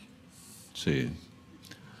 See?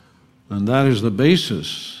 And that is the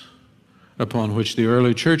basis upon which the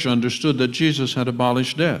early church understood that Jesus had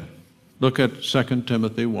abolished death. Look at 2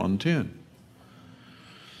 Timothy 1:10.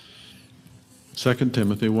 2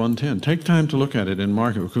 Timothy 1:10. Take time to look at it and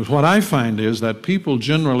mark it, because what I find is that people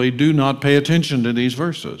generally do not pay attention to these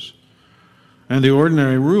verses. And the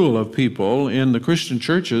ordinary rule of people in the Christian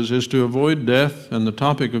churches is to avoid death and the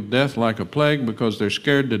topic of death like a plague, because they're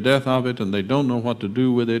scared to death of it and they don't know what to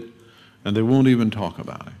do with it, and they won't even talk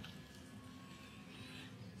about it.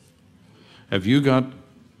 Have you got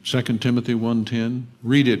 2 Timothy 1:10?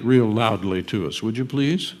 Read it real loudly to us, would you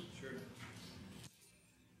please? Sure.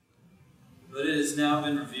 But it has now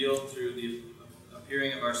been revealed through the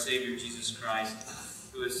appearing of our Savior Jesus Christ,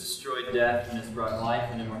 who has destroyed death and has brought life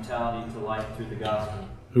and immortality to light through the gospel.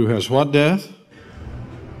 Who has what death?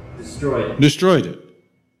 Destroyed it. Destroyed it.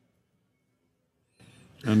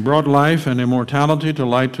 And brought life and immortality to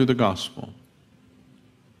light through the gospel.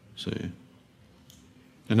 See?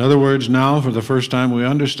 In other words, now for the first time we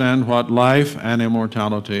understand what life and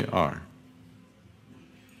immortality are,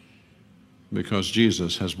 because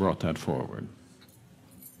Jesus has brought that forward.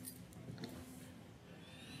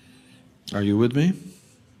 Are you with me?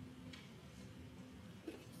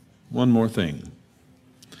 One more thing.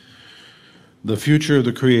 The future of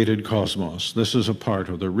the created cosmos. This is a part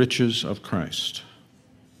of the riches of Christ.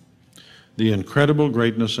 The incredible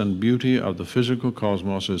greatness and beauty of the physical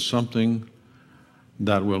cosmos is something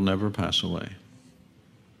that will never pass away.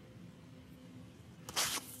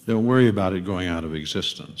 Don't worry about it going out of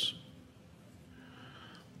existence.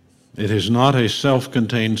 It is not a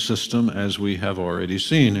self-contained system, as we have already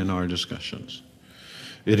seen in our discussions.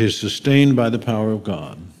 It is sustained by the power of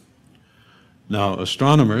God. Now,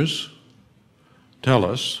 astronomers tell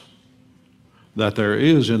us that there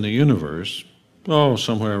is in the universe,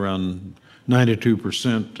 somewhere around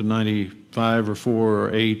 92% to 95 or 4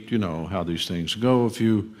 or 8, you know how these things go. A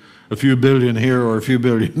few billion here or a few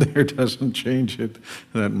billion there doesn't change it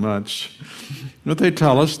that much. But they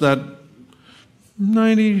tell us that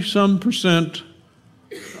 90-some%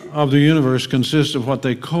 of the universe consists of what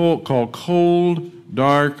they call cold,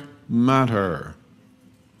 dark matter.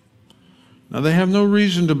 Now, they have no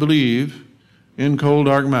reason to believe in cold,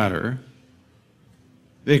 dark matter,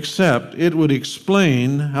 except it would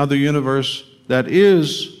explain how the universe that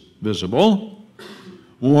is visible,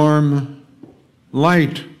 warm,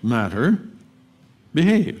 light matter,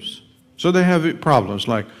 behaves. So they have problems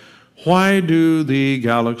like, why do the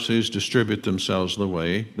galaxies distribute themselves the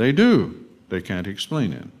way they do? They can't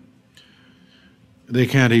explain it. They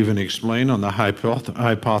can't even explain on the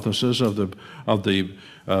hypothesis of the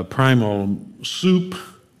primal soup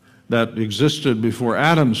that existed before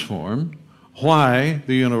atoms formed, why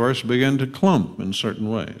the universe began to clump in certain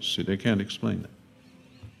ways. See, they can't explain it.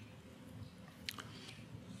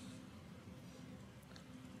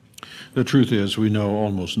 The truth is, we know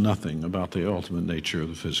almost nothing about the ultimate nature of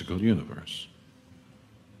the physical universe.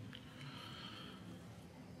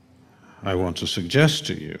 I want to suggest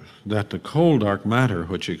to you that the cold, dark matter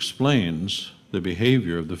which explains the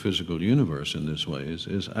behavior of the physical universe in this way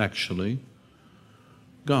is actually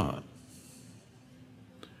God.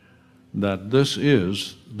 That this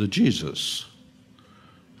is the Jesus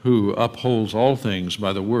who upholds all things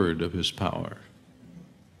by the word of his power.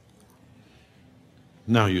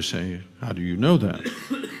 Now you say, how do you know that?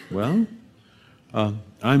 Well,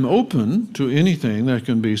 I'm open to anything that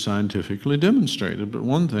can be scientifically demonstrated, but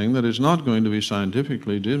one thing that is not going to be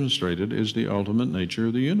scientifically demonstrated is the ultimate nature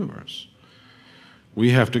of the universe. We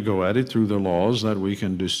have to go at it through the laws that we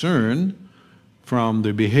can discern from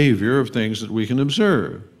the behavior of things that we can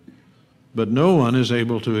observe. But no one is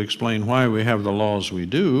able to explain why we have the laws we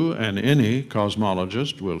do, and any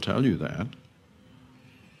cosmologist will tell you that.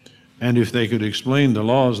 And if they could explain the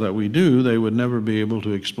laws that we do, they would never be able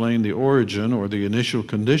to explain the origin or the initial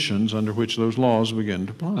conditions under which those laws begin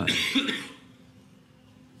to apply.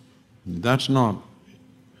 That's not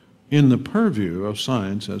in the purview of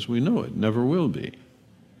science as we know it, never will be.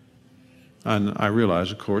 And I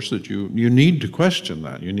realize, of course, that you need to question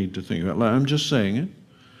that. You need to think about it. I'm just saying it.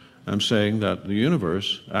 I'm saying that the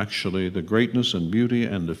universe, actually the greatness and beauty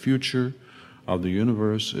and the future of the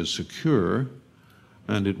universe is secure,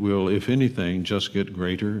 and it will, if anything, just get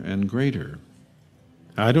greater and greater.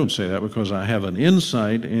 I don't say that because I have an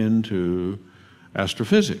insight into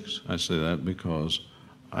astrophysics. I say that because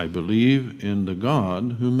I believe in the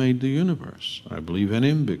God who made the universe. I believe in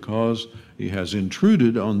him because he has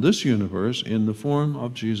intruded on this universe in the form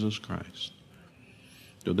of Jesus Christ.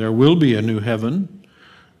 So there will be a new heaven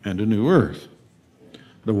and a new earth.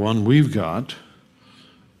 The one we've got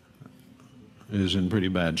is in pretty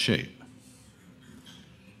bad shape.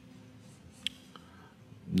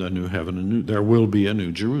 The new heaven and there will be a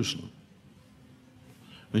new Jerusalem.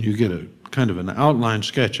 And you get a kind of an outline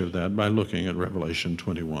sketch of that by looking at Revelation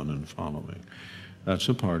 21 and following. That's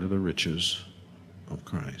a part of the riches of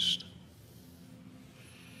Christ.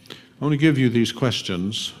 I want to give you these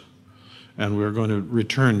questions, and we're going to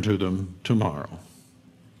return to them tomorrow.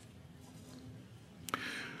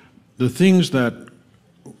 The things that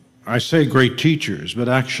I say great teachers, but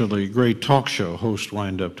actually great talk show hosts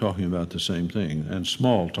wind up talking about the same thing, and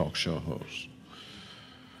small talk show hosts.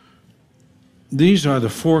 These are the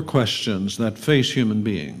four questions that face human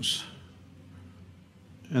beings,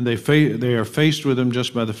 and they are faced with them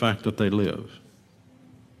just by the fact that they live.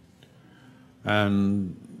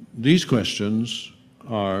 And these questions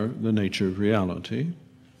are the nature of reality.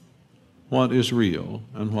 What is real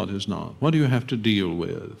and what is not? What do you have to deal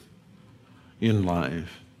with in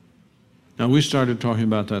life? Now, we started talking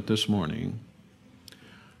about that this morning,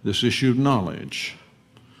 this issue of knowledge,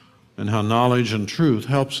 and how knowledge and truth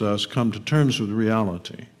helps us come to terms with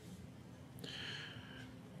reality.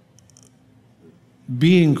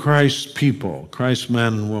 Being Christ's people, Christ's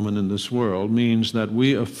man and woman in this world, means that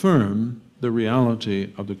we affirm the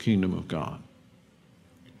reality of the kingdom of God.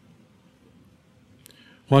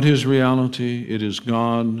 What is reality? It is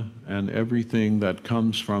God and everything that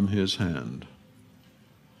comes from his hand.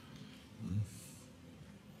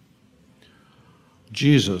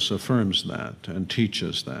 Jesus affirms that and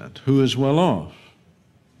teaches that. Who is well off?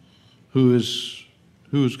 Who has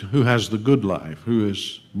the good life? Who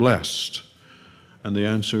is blessed? And the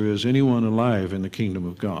answer is anyone alive in the kingdom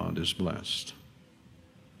of God is blessed.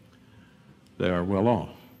 They are well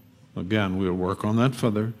off. Again, we'll work on that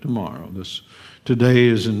further tomorrow. Today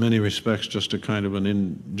is in many respects just a kind of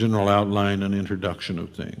general outline and introduction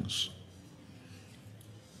of things.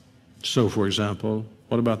 So, for example,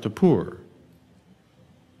 what about the poor?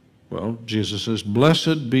 Well, Jesus says,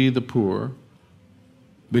 blessed be the poor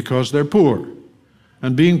because they're poor.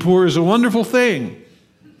 And being poor is a wonderful thing.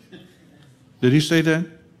 Did he say that?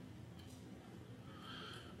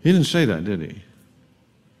 He didn't say that, did he?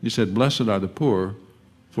 He said, blessed are the poor,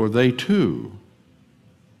 for they too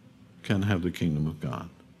can have the kingdom of God.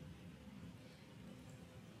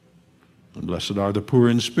 And blessed are the poor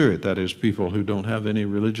in spirit, that is, people who don't have any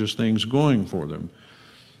religious things going for them.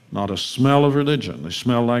 Not a smell of religion. They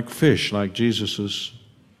smell like fish, like Jesus'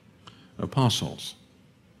 apostles.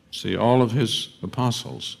 See, all of his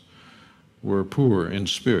apostles were poor in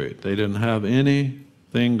spirit. They didn't have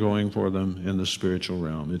anything going for them in the spiritual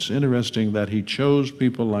realm. It's interesting that he chose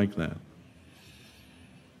people like that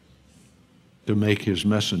to make his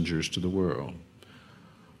messengers to the world.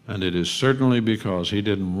 And it is certainly because he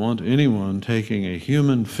didn't want anyone taking a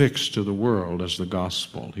human fix to the world as the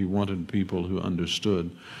gospel. He wanted people who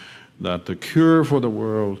understood that the cure for the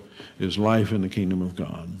world is life in the kingdom of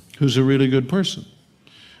God. Who's a really good person?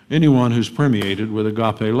 Anyone who's permeated with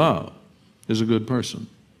agape love is a good person.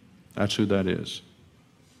 That's who that is.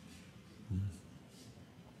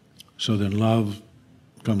 So then love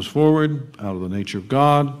comes forward out of the nature of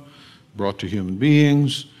God, brought to human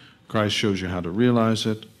beings. Christ shows you how to realize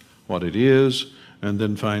it, what it is, and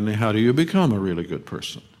then finally, how do you become a really good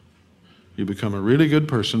person? You become a really good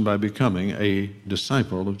person by becoming a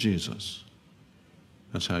disciple of Jesus.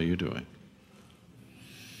 That's how you do it.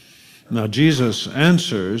 Now, Jesus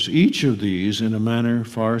answers each of these in a manner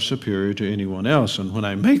far superior to anyone else. And when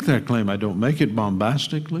I make that claim, I don't make it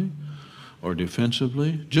bombastically or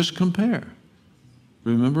defensively. Just compare.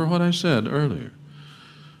 Remember what I said earlier.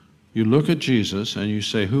 You look at Jesus and you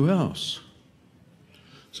say, who else?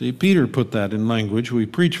 See, Peter put that in language we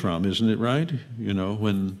preach from, isn't it right? You know,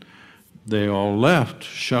 when they all left,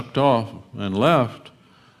 shucked off and left,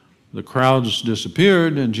 the crowds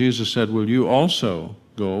disappeared, and Jesus said, will you also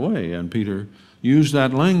go away? And Peter used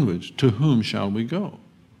that language, to whom shall we go?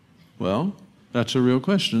 Well, that's a real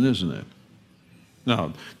question, isn't it?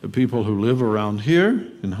 Now, the people who live around here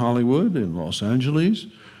in Hollywood, in Los Angeles,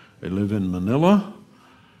 they live in Manila,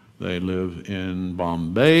 they live in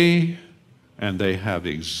Bombay, and they have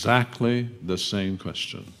exactly the same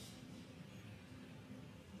question.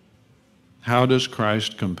 How does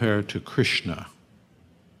Christ compare to Krishna?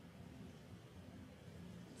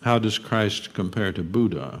 How does Christ compare to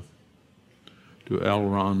Buddha, to L.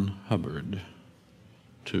 Ron Hubbard?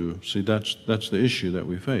 See, that's the issue that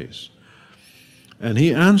we face. And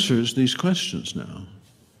he answers these questions now.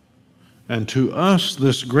 And to us,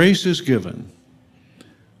 this grace is given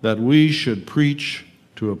that we should preach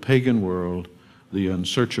to a pagan world the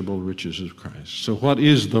unsearchable riches of Christ. So what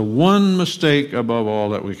is the one mistake above all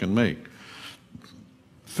that we can make?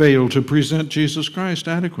 Fail to present Jesus Christ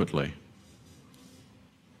adequately.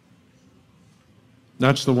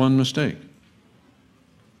 That's the one mistake.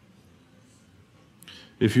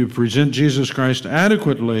 If you present Jesus Christ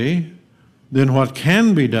adequately, then what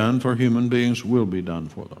can be done for human beings will be done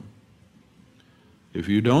for them. If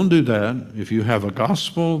you don't do that, if you have a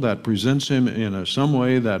gospel that presents him in some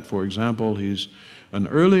way that, for example, he's an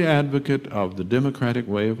early advocate of the democratic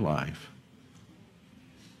way of life,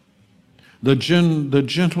 the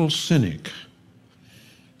gentle cynic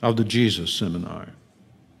of the Jesus seminar.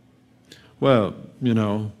 Well, you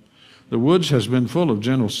know, the woods has been full of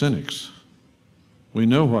gentle cynics. We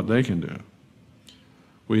know what they can do.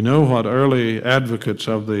 We know what early advocates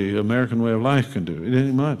of the American way of life can do. It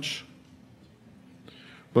ain't much.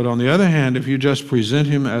 But on the other hand, if you just present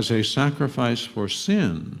him as a sacrifice for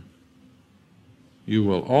sin, you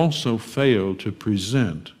will also fail to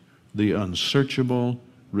present the unsearchable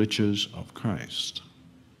riches of Christ.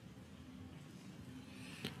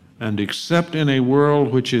 And except in a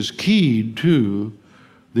world which is keyed to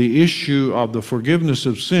the issue of the forgiveness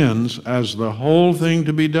of sins as the whole thing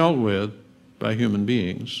to be dealt with by human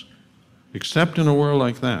beings, except in a world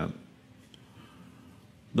like that,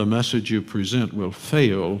 the message you present will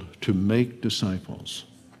fail to make disciples.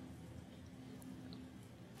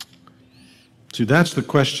 See, that's the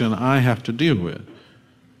question I have to deal with.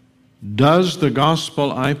 Does the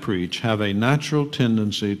gospel I preach have a natural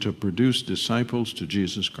tendency to produce disciples to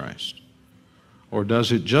Jesus Christ? Or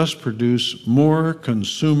does it just produce more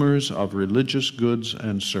consumers of religious goods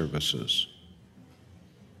and services?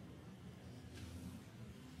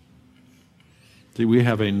 See, we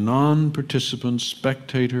have a non-participant,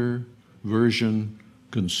 spectator version,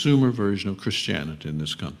 consumer version of Christianity in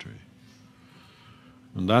this country.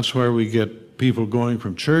 And that's where we get people going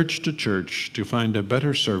from church to find a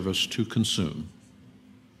better service to consume.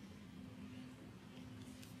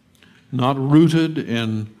 Not rooted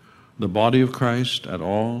in the body of Christ at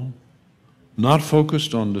all, not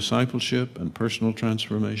focused on discipleship and personal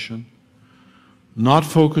transformation, not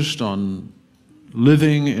focused on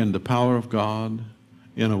living in the power of God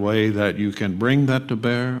in a way that you can bring that to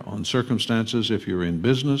bear on circumstances if you're in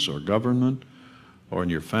business or government or in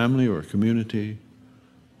your family or community,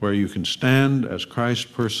 where you can stand as Christ's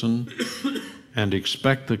person and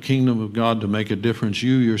expect the kingdom of God to make a difference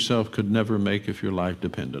you yourself could never make if your life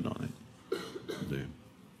depended on it.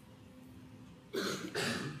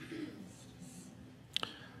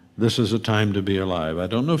 This is a time to be alive. I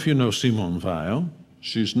don't know if you know Simone Weil.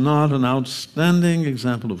 She's not an outstanding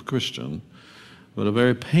example of Christian, but a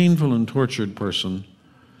very painful and tortured person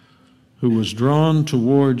who was drawn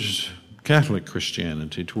towards Catholic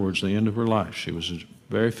Christianity towards the end of her life. She was a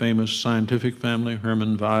very famous scientific family.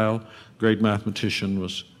 Hermann Weil, great mathematician,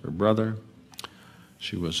 was her brother.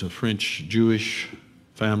 She was a French Jewish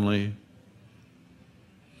family,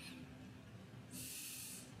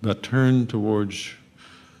 but turned towards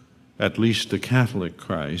at least the Catholic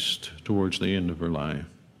Christ towards the end of her life.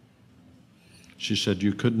 She said,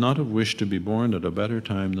 "You could not have wished to be born at a better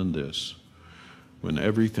time than this, when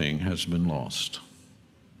everything has been lost."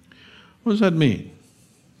 What does that mean?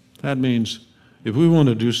 That means if we want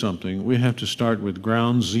to do something, we have to start with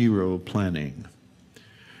ground zero planning.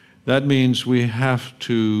 That means we have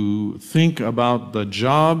to think about the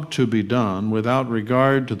job to be done without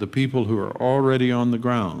regard to the people who are already on the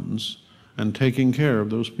grounds, and taking care of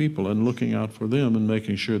those people and looking out for them and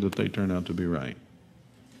making sure that they turn out to be right.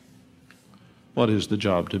 What is the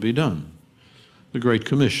job to be done? The Great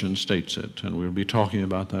Commission states it, and we'll be talking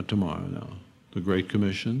about that tomorrow now. The Great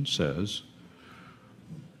Commission says,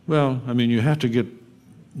 well, I mean, you have to get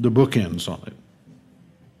the bookends on it.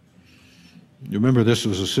 You remember this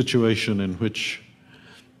was a situation in which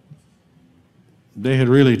they had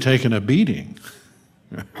really taken a beating,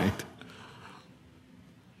 right?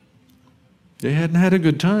 They hadn't had a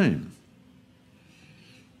good time.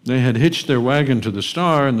 They had hitched their wagon to the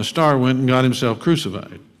star, and the star went and got himself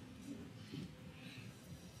crucified.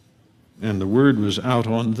 And the word was out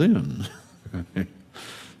on them.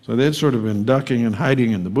 So they'd sort of been ducking and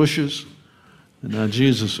hiding in the bushes, and now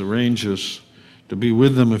Jesus arranges to be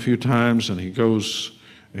with them a few times, and he goes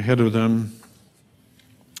ahead of them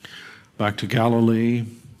back to Galilee.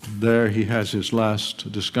 There he has his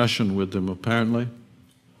last discussion with them, apparently.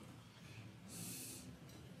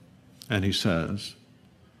 And he says,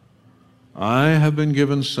 "I have been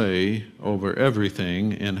given say over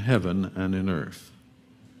everything in heaven and in earth."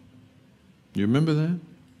 You remember that?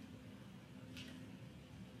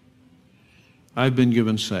 I've been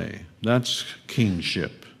given say. That's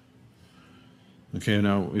kingship. Okay,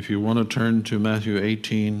 now if you want to turn to Matthew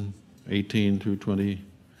 18 through 20,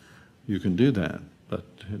 you can do that. But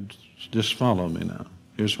just follow me now.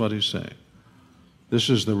 Here's what he's saying. This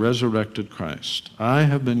is the resurrected Christ. "I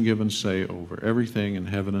have been given say over everything in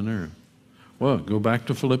heaven and earth." Well, go back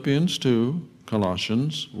to Philippians 2,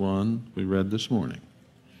 Colossians 1, we read this morning.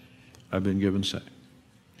 I've been given say.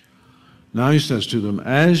 Now he says to them,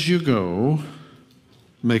 as you go,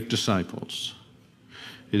 make disciples.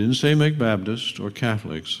 He didn't say make Baptists or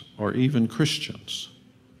Catholics or even Christians.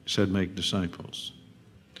 He said make disciples.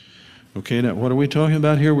 Okay, now what are we talking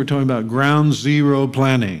about here? We're talking about ground zero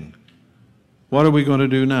planning. What are we going to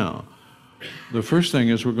do now? The first thing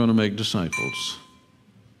is we're going to make disciples.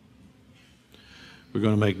 We're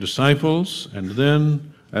going to make disciples, and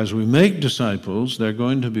then as we make disciples, they're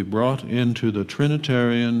going to be brought into the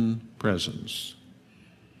Trinitarian presence.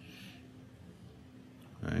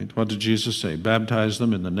 Right? What did Jesus say? Baptize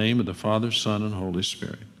them in the name of the Father, Son, and Holy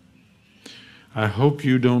Spirit. I hope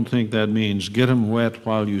you don't think that means get them wet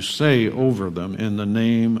while you say over them in the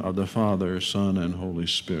name of the Father, Son, and Holy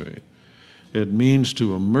Spirit. It means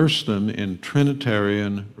to immerse them in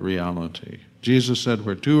Trinitarian reality. Jesus said,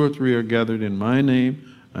 where 2 or 3 are gathered in my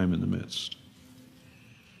name, I'm in the midst.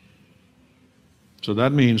 So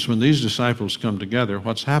that means when these disciples come together,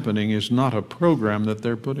 what's happening is not a program that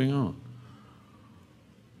they're putting on.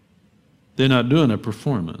 They're not doing a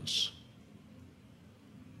performance.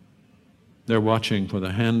 They're watching for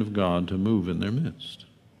the hand of God to move in their midst.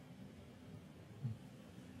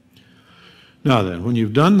 Now then, when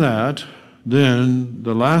you've done that, then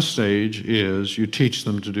the last stage is you teach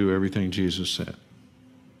them to do everything Jesus said.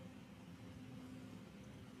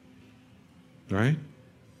 Right?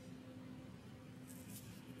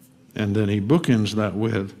 And then he bookends that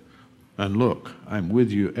with, and look, I'm with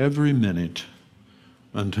you every minute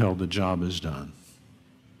until the job is done.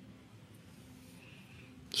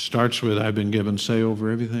 Starts with, I've been given say over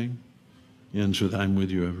everything. Ends with, I'm with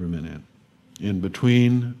you every minute. In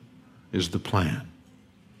between is the plan.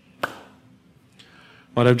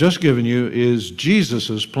 What I've just given you is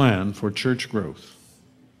Jesus' plan for church growth.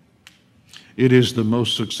 It is the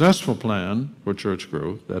most successful plan for church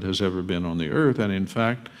growth that has ever been on the earth, and in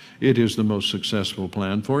fact, it is the most successful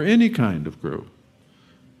plan for any kind of growth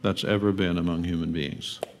that's ever been among human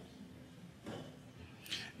beings.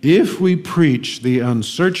 If we preach the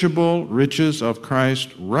unsearchable riches of Christ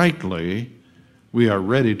rightly, we are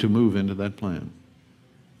ready to move into that plan.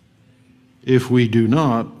 If we do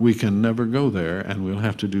not, we can never go there, and we'll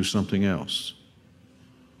have to do something else.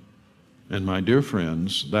 And my dear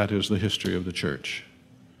friends, that is the history of the church.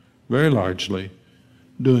 Very largely,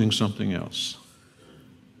 doing something else.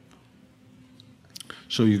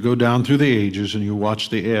 So you go down through the ages and you watch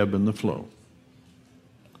the ebb and the flow.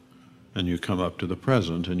 And you come up to the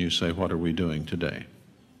present and you say, what are we doing today?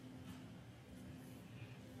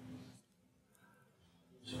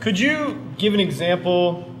 Could you give an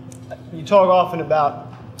example? You talk often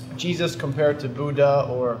about Jesus compared to Buddha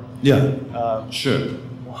or Sure.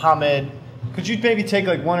 Muhammad. Could you maybe take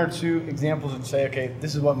like one or two examples and say, okay,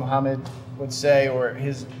 this is what Muhammad would say, or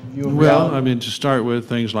his view of reality? Well, I mean, to start with,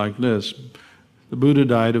 things like this. The Buddha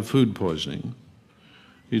died of food poisoning.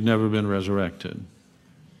 He's never been resurrected.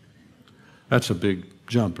 That's a big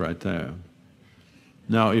jump right there.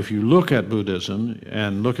 Now, if you look at Buddhism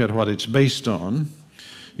and look at what it's based on,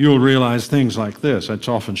 you'll realize things like this. It's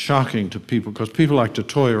often shocking to people because people like to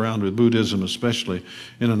toy around with Buddhism, especially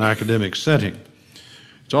in an academic setting.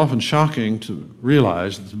 It's often shocking to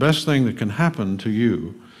realize that the best thing that can happen to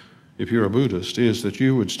you if you're a Buddhist is that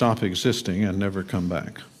you would stop existing and never come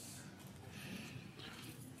back.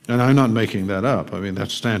 And I'm not making that up. I mean,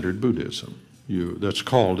 that's standard Buddhism. That's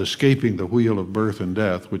called escaping the wheel of birth and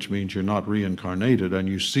death, which means you're not reincarnated and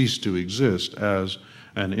you cease to exist as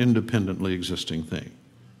an independently existing thing,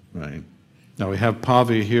 right? Now, we have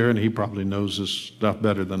Pavi here, and he probably knows this stuff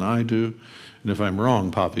better than I do. And if I'm wrong,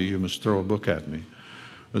 Pavi, you must throw a book at me.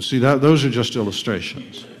 But see, those are just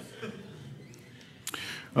illustrations.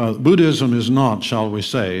 Buddhism is not, shall we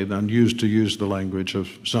say, and to use the language of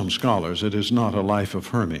some scholars, it is not a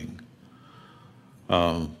life-affirming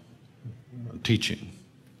teaching.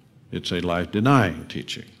 It's a life-denying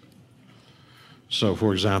teaching. So,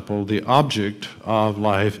 for example, the object of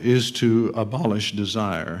life is to abolish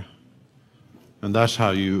desire. And that's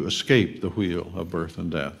how you escape the wheel of birth and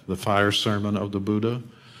death. The fire sermon of the Buddha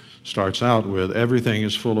starts out with, everything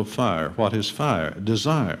is full of fire. What is fire?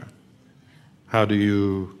 Desire. How do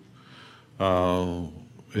you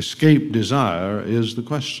escape desire is the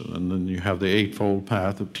question. And then you have the eightfold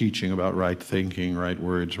path of teaching about right thinking, right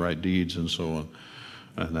words, right deeds, and so on.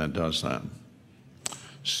 And that does that.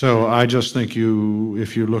 So I just think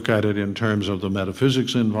if you look at it in terms of the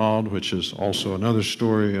metaphysics involved, which is also another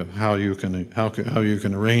story of how you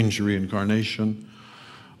can arrange reincarnation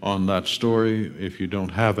on that story. If you don't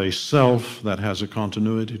have a self that has a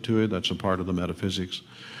continuity to it, that's a part of the metaphysics.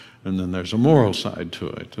 And then there's a moral side to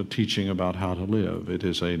it, a teaching about how to live. It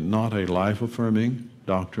is not a life-affirming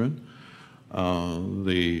doctrine.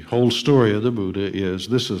 The whole story of the Buddha is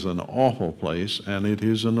this is an awful place, and it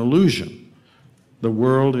is an illusion. The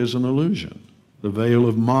world is an illusion. The veil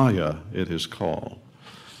of Maya, it is called.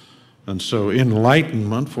 And so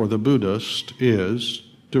enlightenment for the Buddhist is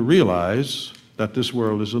to realize that this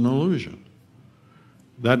world is an illusion.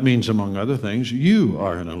 That means, among other things, you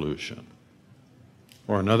are an illusion.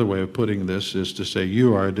 Or another way of putting this is to say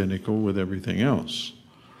you are identical with everything else.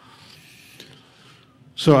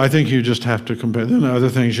 So I think you just have to compare. Then other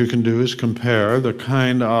things you can do is compare the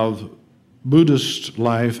kind of Buddhist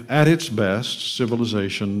life at its best,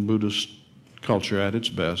 civilization, Buddhist culture at its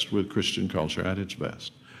best, with Christian culture at its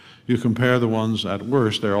best. You compare the ones at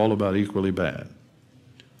worst, they're all about equally bad.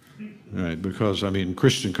 Right? Because, I mean,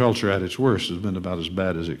 Christian culture at its worst has been about as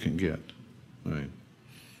bad as it can get. Right?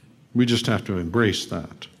 We just have to embrace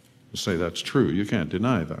that, say that's true. You can't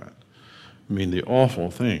deny that. I mean, the awful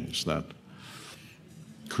things that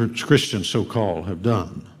Christians so-called have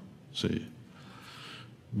done, see.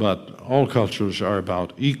 But all cultures are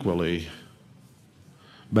about equally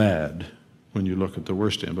bad when you look at the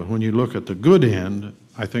worst end. But when you look at the good end,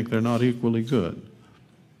 I think they're not equally good.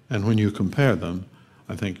 And when you compare them,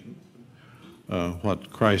 I think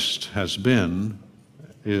what Christ has been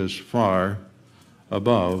is far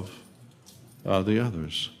above the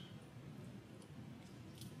others.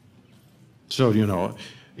 So, you know,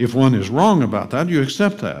 if one is wrong about that, you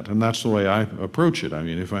accept that. And that's the way I approach it. I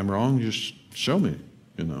mean, if I'm wrong, just show me,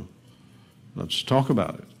 you know. Let's talk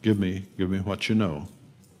about it. Give me what you know.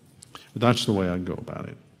 But that's the way I go about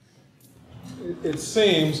it. It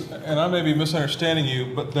seems, and I may be misunderstanding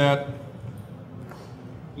you, but that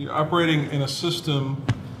you're operating in a system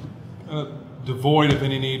devoid of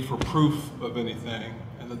any need for proof of anything,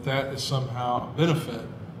 and that is somehow a benefit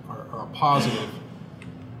are positive.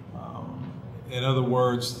 In other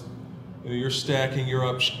words, you're stacking, you're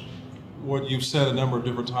up. What you've said a number of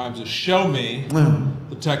different times is show me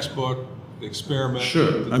the textbook, the experiment.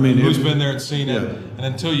 Sure. I mean, who's been there and seen it. Yeah. And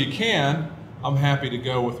until you can, I'm happy to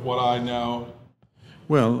go with what I know.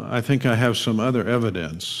 Well, I think I have some other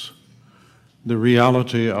evidence. The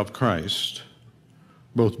reality of Christ,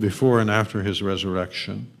 both before and after his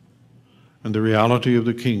resurrection, and the reality of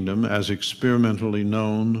the kingdom as experimentally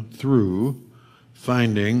known through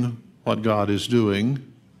finding what God is doing,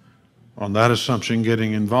 on that assumption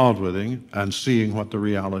getting involved with him, and seeing what the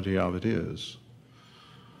reality of it is.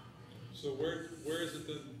 So where is it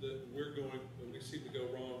that we're going, that we seem to go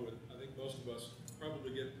wrong with? I think most of us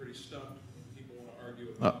probably get pretty stumped when people want to argue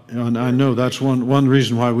about it. And I know that's one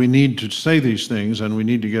reason why we need to say these things, and we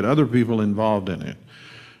need to get other people involved in it.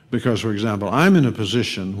 Because, for example, I'm in a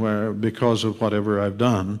position where, because of whatever I've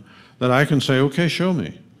done, that I can say, okay, show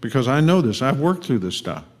me. Because I know this. I've worked through this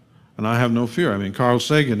stuff. And I have no fear. I mean, Carl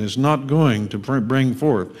Sagan is not going to bring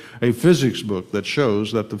forth a physics book that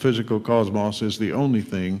shows that the physical cosmos is the only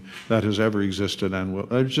thing that has ever existed and will.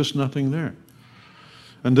 There's just nothing there.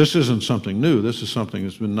 And this isn't something new. This is something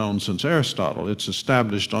that's been known since Aristotle. It's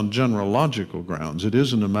established on general logical grounds. It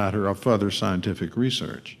isn't a matter of further scientific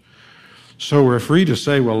research. So we're free to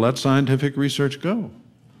say, well, let scientific research go.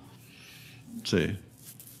 See,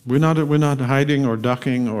 we're not hiding or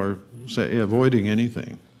ducking or avoiding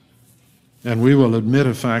anything. And we will admit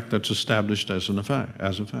a fact that's established as a fact.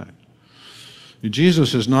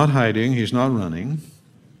 Jesus is not hiding, he's not running.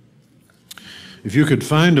 If you could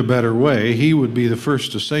find a better way, he would be the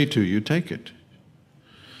first to say to you, take it.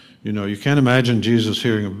 You know, you can't imagine Jesus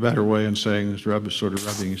hearing a better way and saying, sort of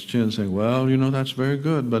rubbing his chin, saying, well, you know, that's very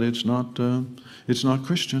good, but it's not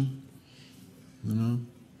Christian. You know,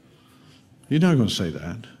 you're not going to say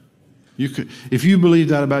that. If you believed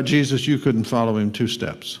that about Jesus, you couldn't follow him 2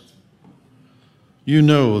 steps. You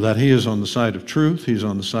know that he is on the side of truth. He's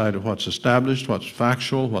on the side of what's established, what's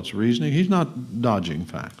factual, what's reasoning. He's not dodging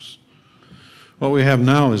facts. What we have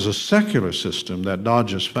now is a secular system that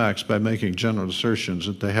dodges facts by making general assertions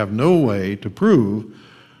that they have no way to prove,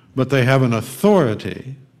 but they have an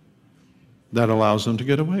authority that allows them to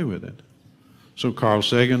get away with it. So Carl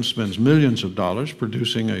Sagan spends millions of dollars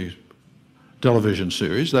producing a television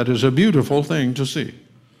series that is a beautiful thing to see.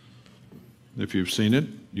 If you've seen it,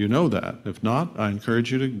 you know that. If not, I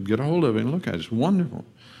encourage you to get a hold of it and look at it. It's wonderful.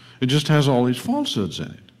 It just has all these falsehoods in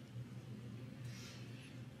it.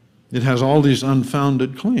 It has all these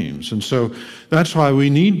unfounded claims. And so that's why we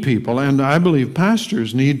need people, and I believe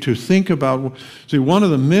pastors need to think about, see, one of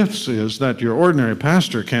the myths is that your ordinary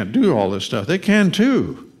pastor can't do all this stuff. They can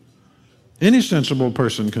too. Any sensible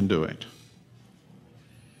person can do it.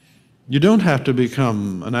 You don't have to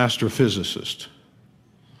become an astrophysicist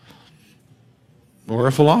or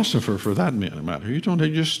a philosopher for that matter. You don't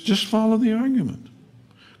just follow the argument.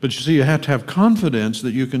 But you see, you have to have confidence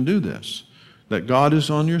that you can do this, that God is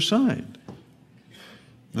on your side.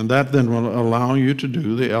 And that then will allow you to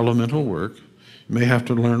do the elemental work. You may have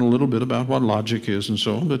to learn a little bit about what logic is and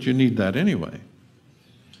so on, but you need that anyway.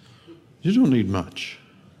 You don't need much.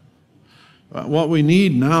 What we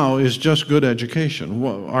need now is just good education.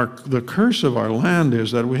 The curse of our land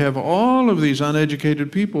is that we have all of these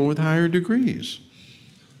uneducated people with higher degrees.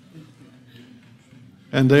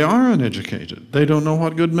 And they are uneducated. They don't know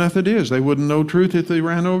what good method is. They wouldn't know truth if they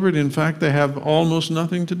ran over it. In fact, they have almost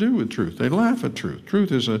nothing to do with truth. They laugh at truth.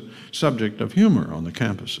 Truth is a subject of humor on the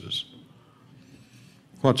campuses.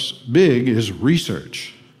 What's big is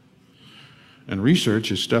research. And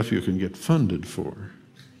research is stuff you can get funded for.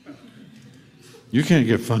 You can't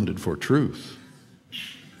get funded for truth,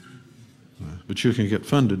 but you can get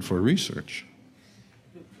funded for research.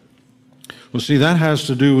 Well, see, that has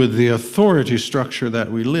to do with the authority structure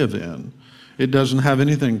that we live in. It doesn't have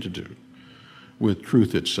anything to do with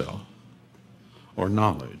truth itself or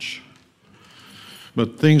knowledge.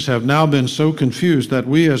 But things have now been so confused that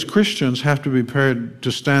we as Christians have to be prepared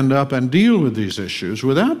to stand up and deal with these issues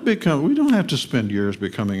we don't have to spend years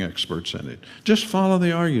becoming experts in it. Just follow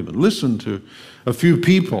the argument. Listen to a few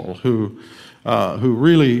people who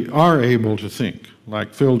really are able to think,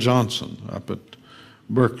 like Phil Johnson up at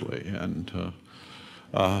Berkeley, and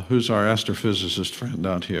who's our astrophysicist friend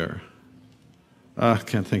out here? I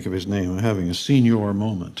can't think of his name. I'm having a senior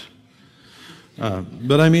moment.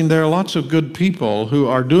 But I mean, there are lots of good people who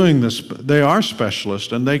are doing this. They are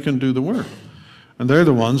specialists, and they can do the work. And they're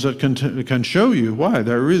the ones that can show you why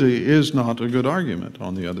there really is not a good argument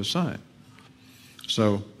on the other side.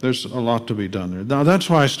 So there's a lot to be done there. Now, that's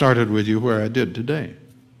why I started with you where I did today.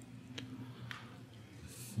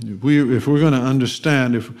 If we're going to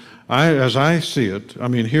understand, as I see it, I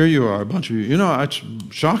mean, here you are, a bunch of you. You know, it's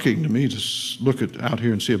shocking to me to look out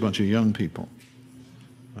here and see a bunch of young people.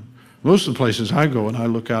 Most of the places I go and I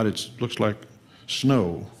look out, it looks like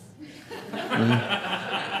snow.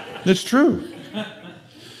 It's true.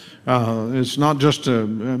 It's not just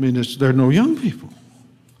there are no young people.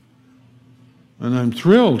 And I'm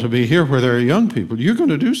thrilled to be here where there are young people. You're going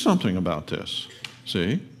to do something about this,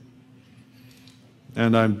 see?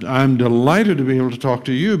 And I'm delighted to be able to talk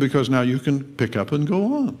to you because now you can pick up and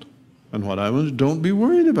go on. And what I want, don't be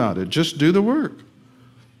worried about it. Just do the work.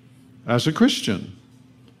 As a Christian,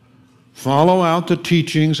 follow out the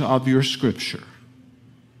teachings of your Scripture.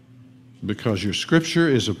 Because your Scripture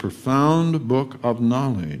is a profound book of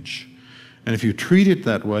knowledge. And if you treat it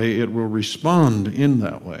that way, it will respond in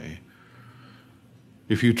that way.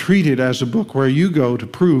 If you treat it as a book where you go to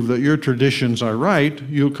prove that your traditions are right,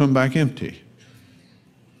 you'll come back empty.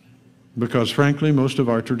 Because frankly, most of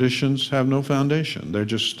our traditions have no foundation. They're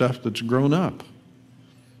just stuff that's grown up.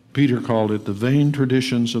 Peter called it the vain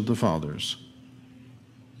traditions of the fathers.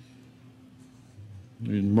 I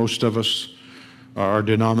mean, most of us, our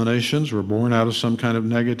denominations were born out of some kind of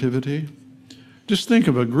negativity. Just think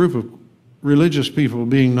of a group of religious people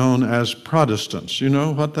being known as Protestants. You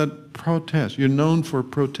know what that protest? You're known for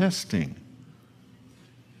protesting.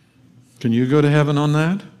 Can you go to heaven on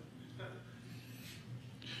that?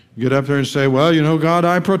 Get up there and say, well, you know, God,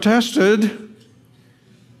 I protested.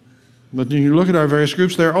 But when you look at our various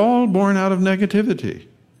groups, they're all born out of negativity.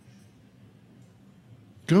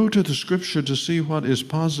 Go to the Scripture to see what is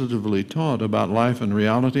positively taught about life and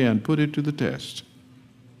reality and put it to the test.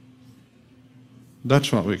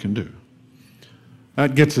 That's what we can do.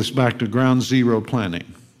 That gets us back to ground zero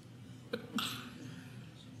planning.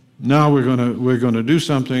 Now we're going to do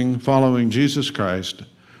something following Jesus Christ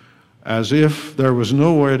as if there was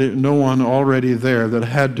no one already there that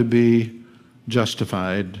had to be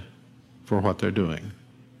justified for what they're doing.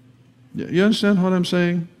 You understand what I'm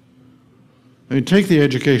saying? I mean, take the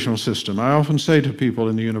educational system. I often say to people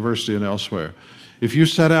in the university and elsewhere, if you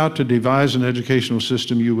set out to devise an educational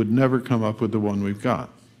system, you would never come up with the one we've got.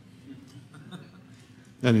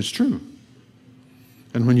 And it's true.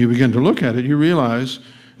 And when you begin to look at it, you realize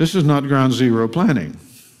this is not ground zero planning.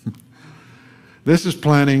 This is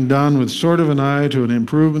planning done with sort of an eye to an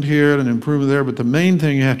improvement here and an improvement there, but the main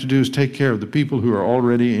thing you have to do is take care of the people who are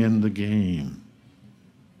already in the game.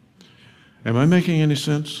 Am I making any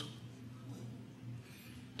sense?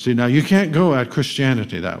 See, now you can't go at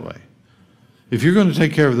Christianity that way. If you're going to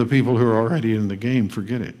take care of the people who are already in the game,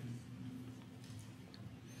 forget it.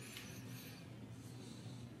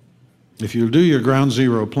 If you'll do your ground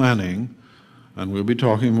zero planning, and we'll be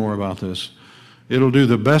talking more about this, it'll do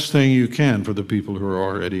the best thing you can for the people who are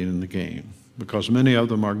already in the game, because many of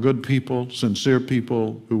them are good people, sincere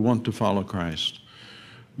people who want to follow Christ,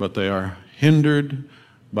 but they are hindered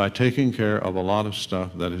by taking care of a lot of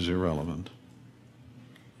stuff that is irrelevant.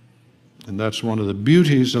 And that's one of the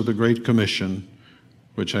beauties of the Great Commission,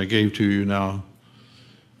 which I gave to you now,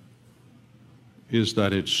 is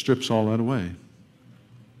that it strips all that away.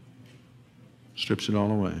 Strips it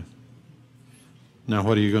all away. Now,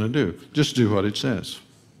 what are you going to do? Just do what it says.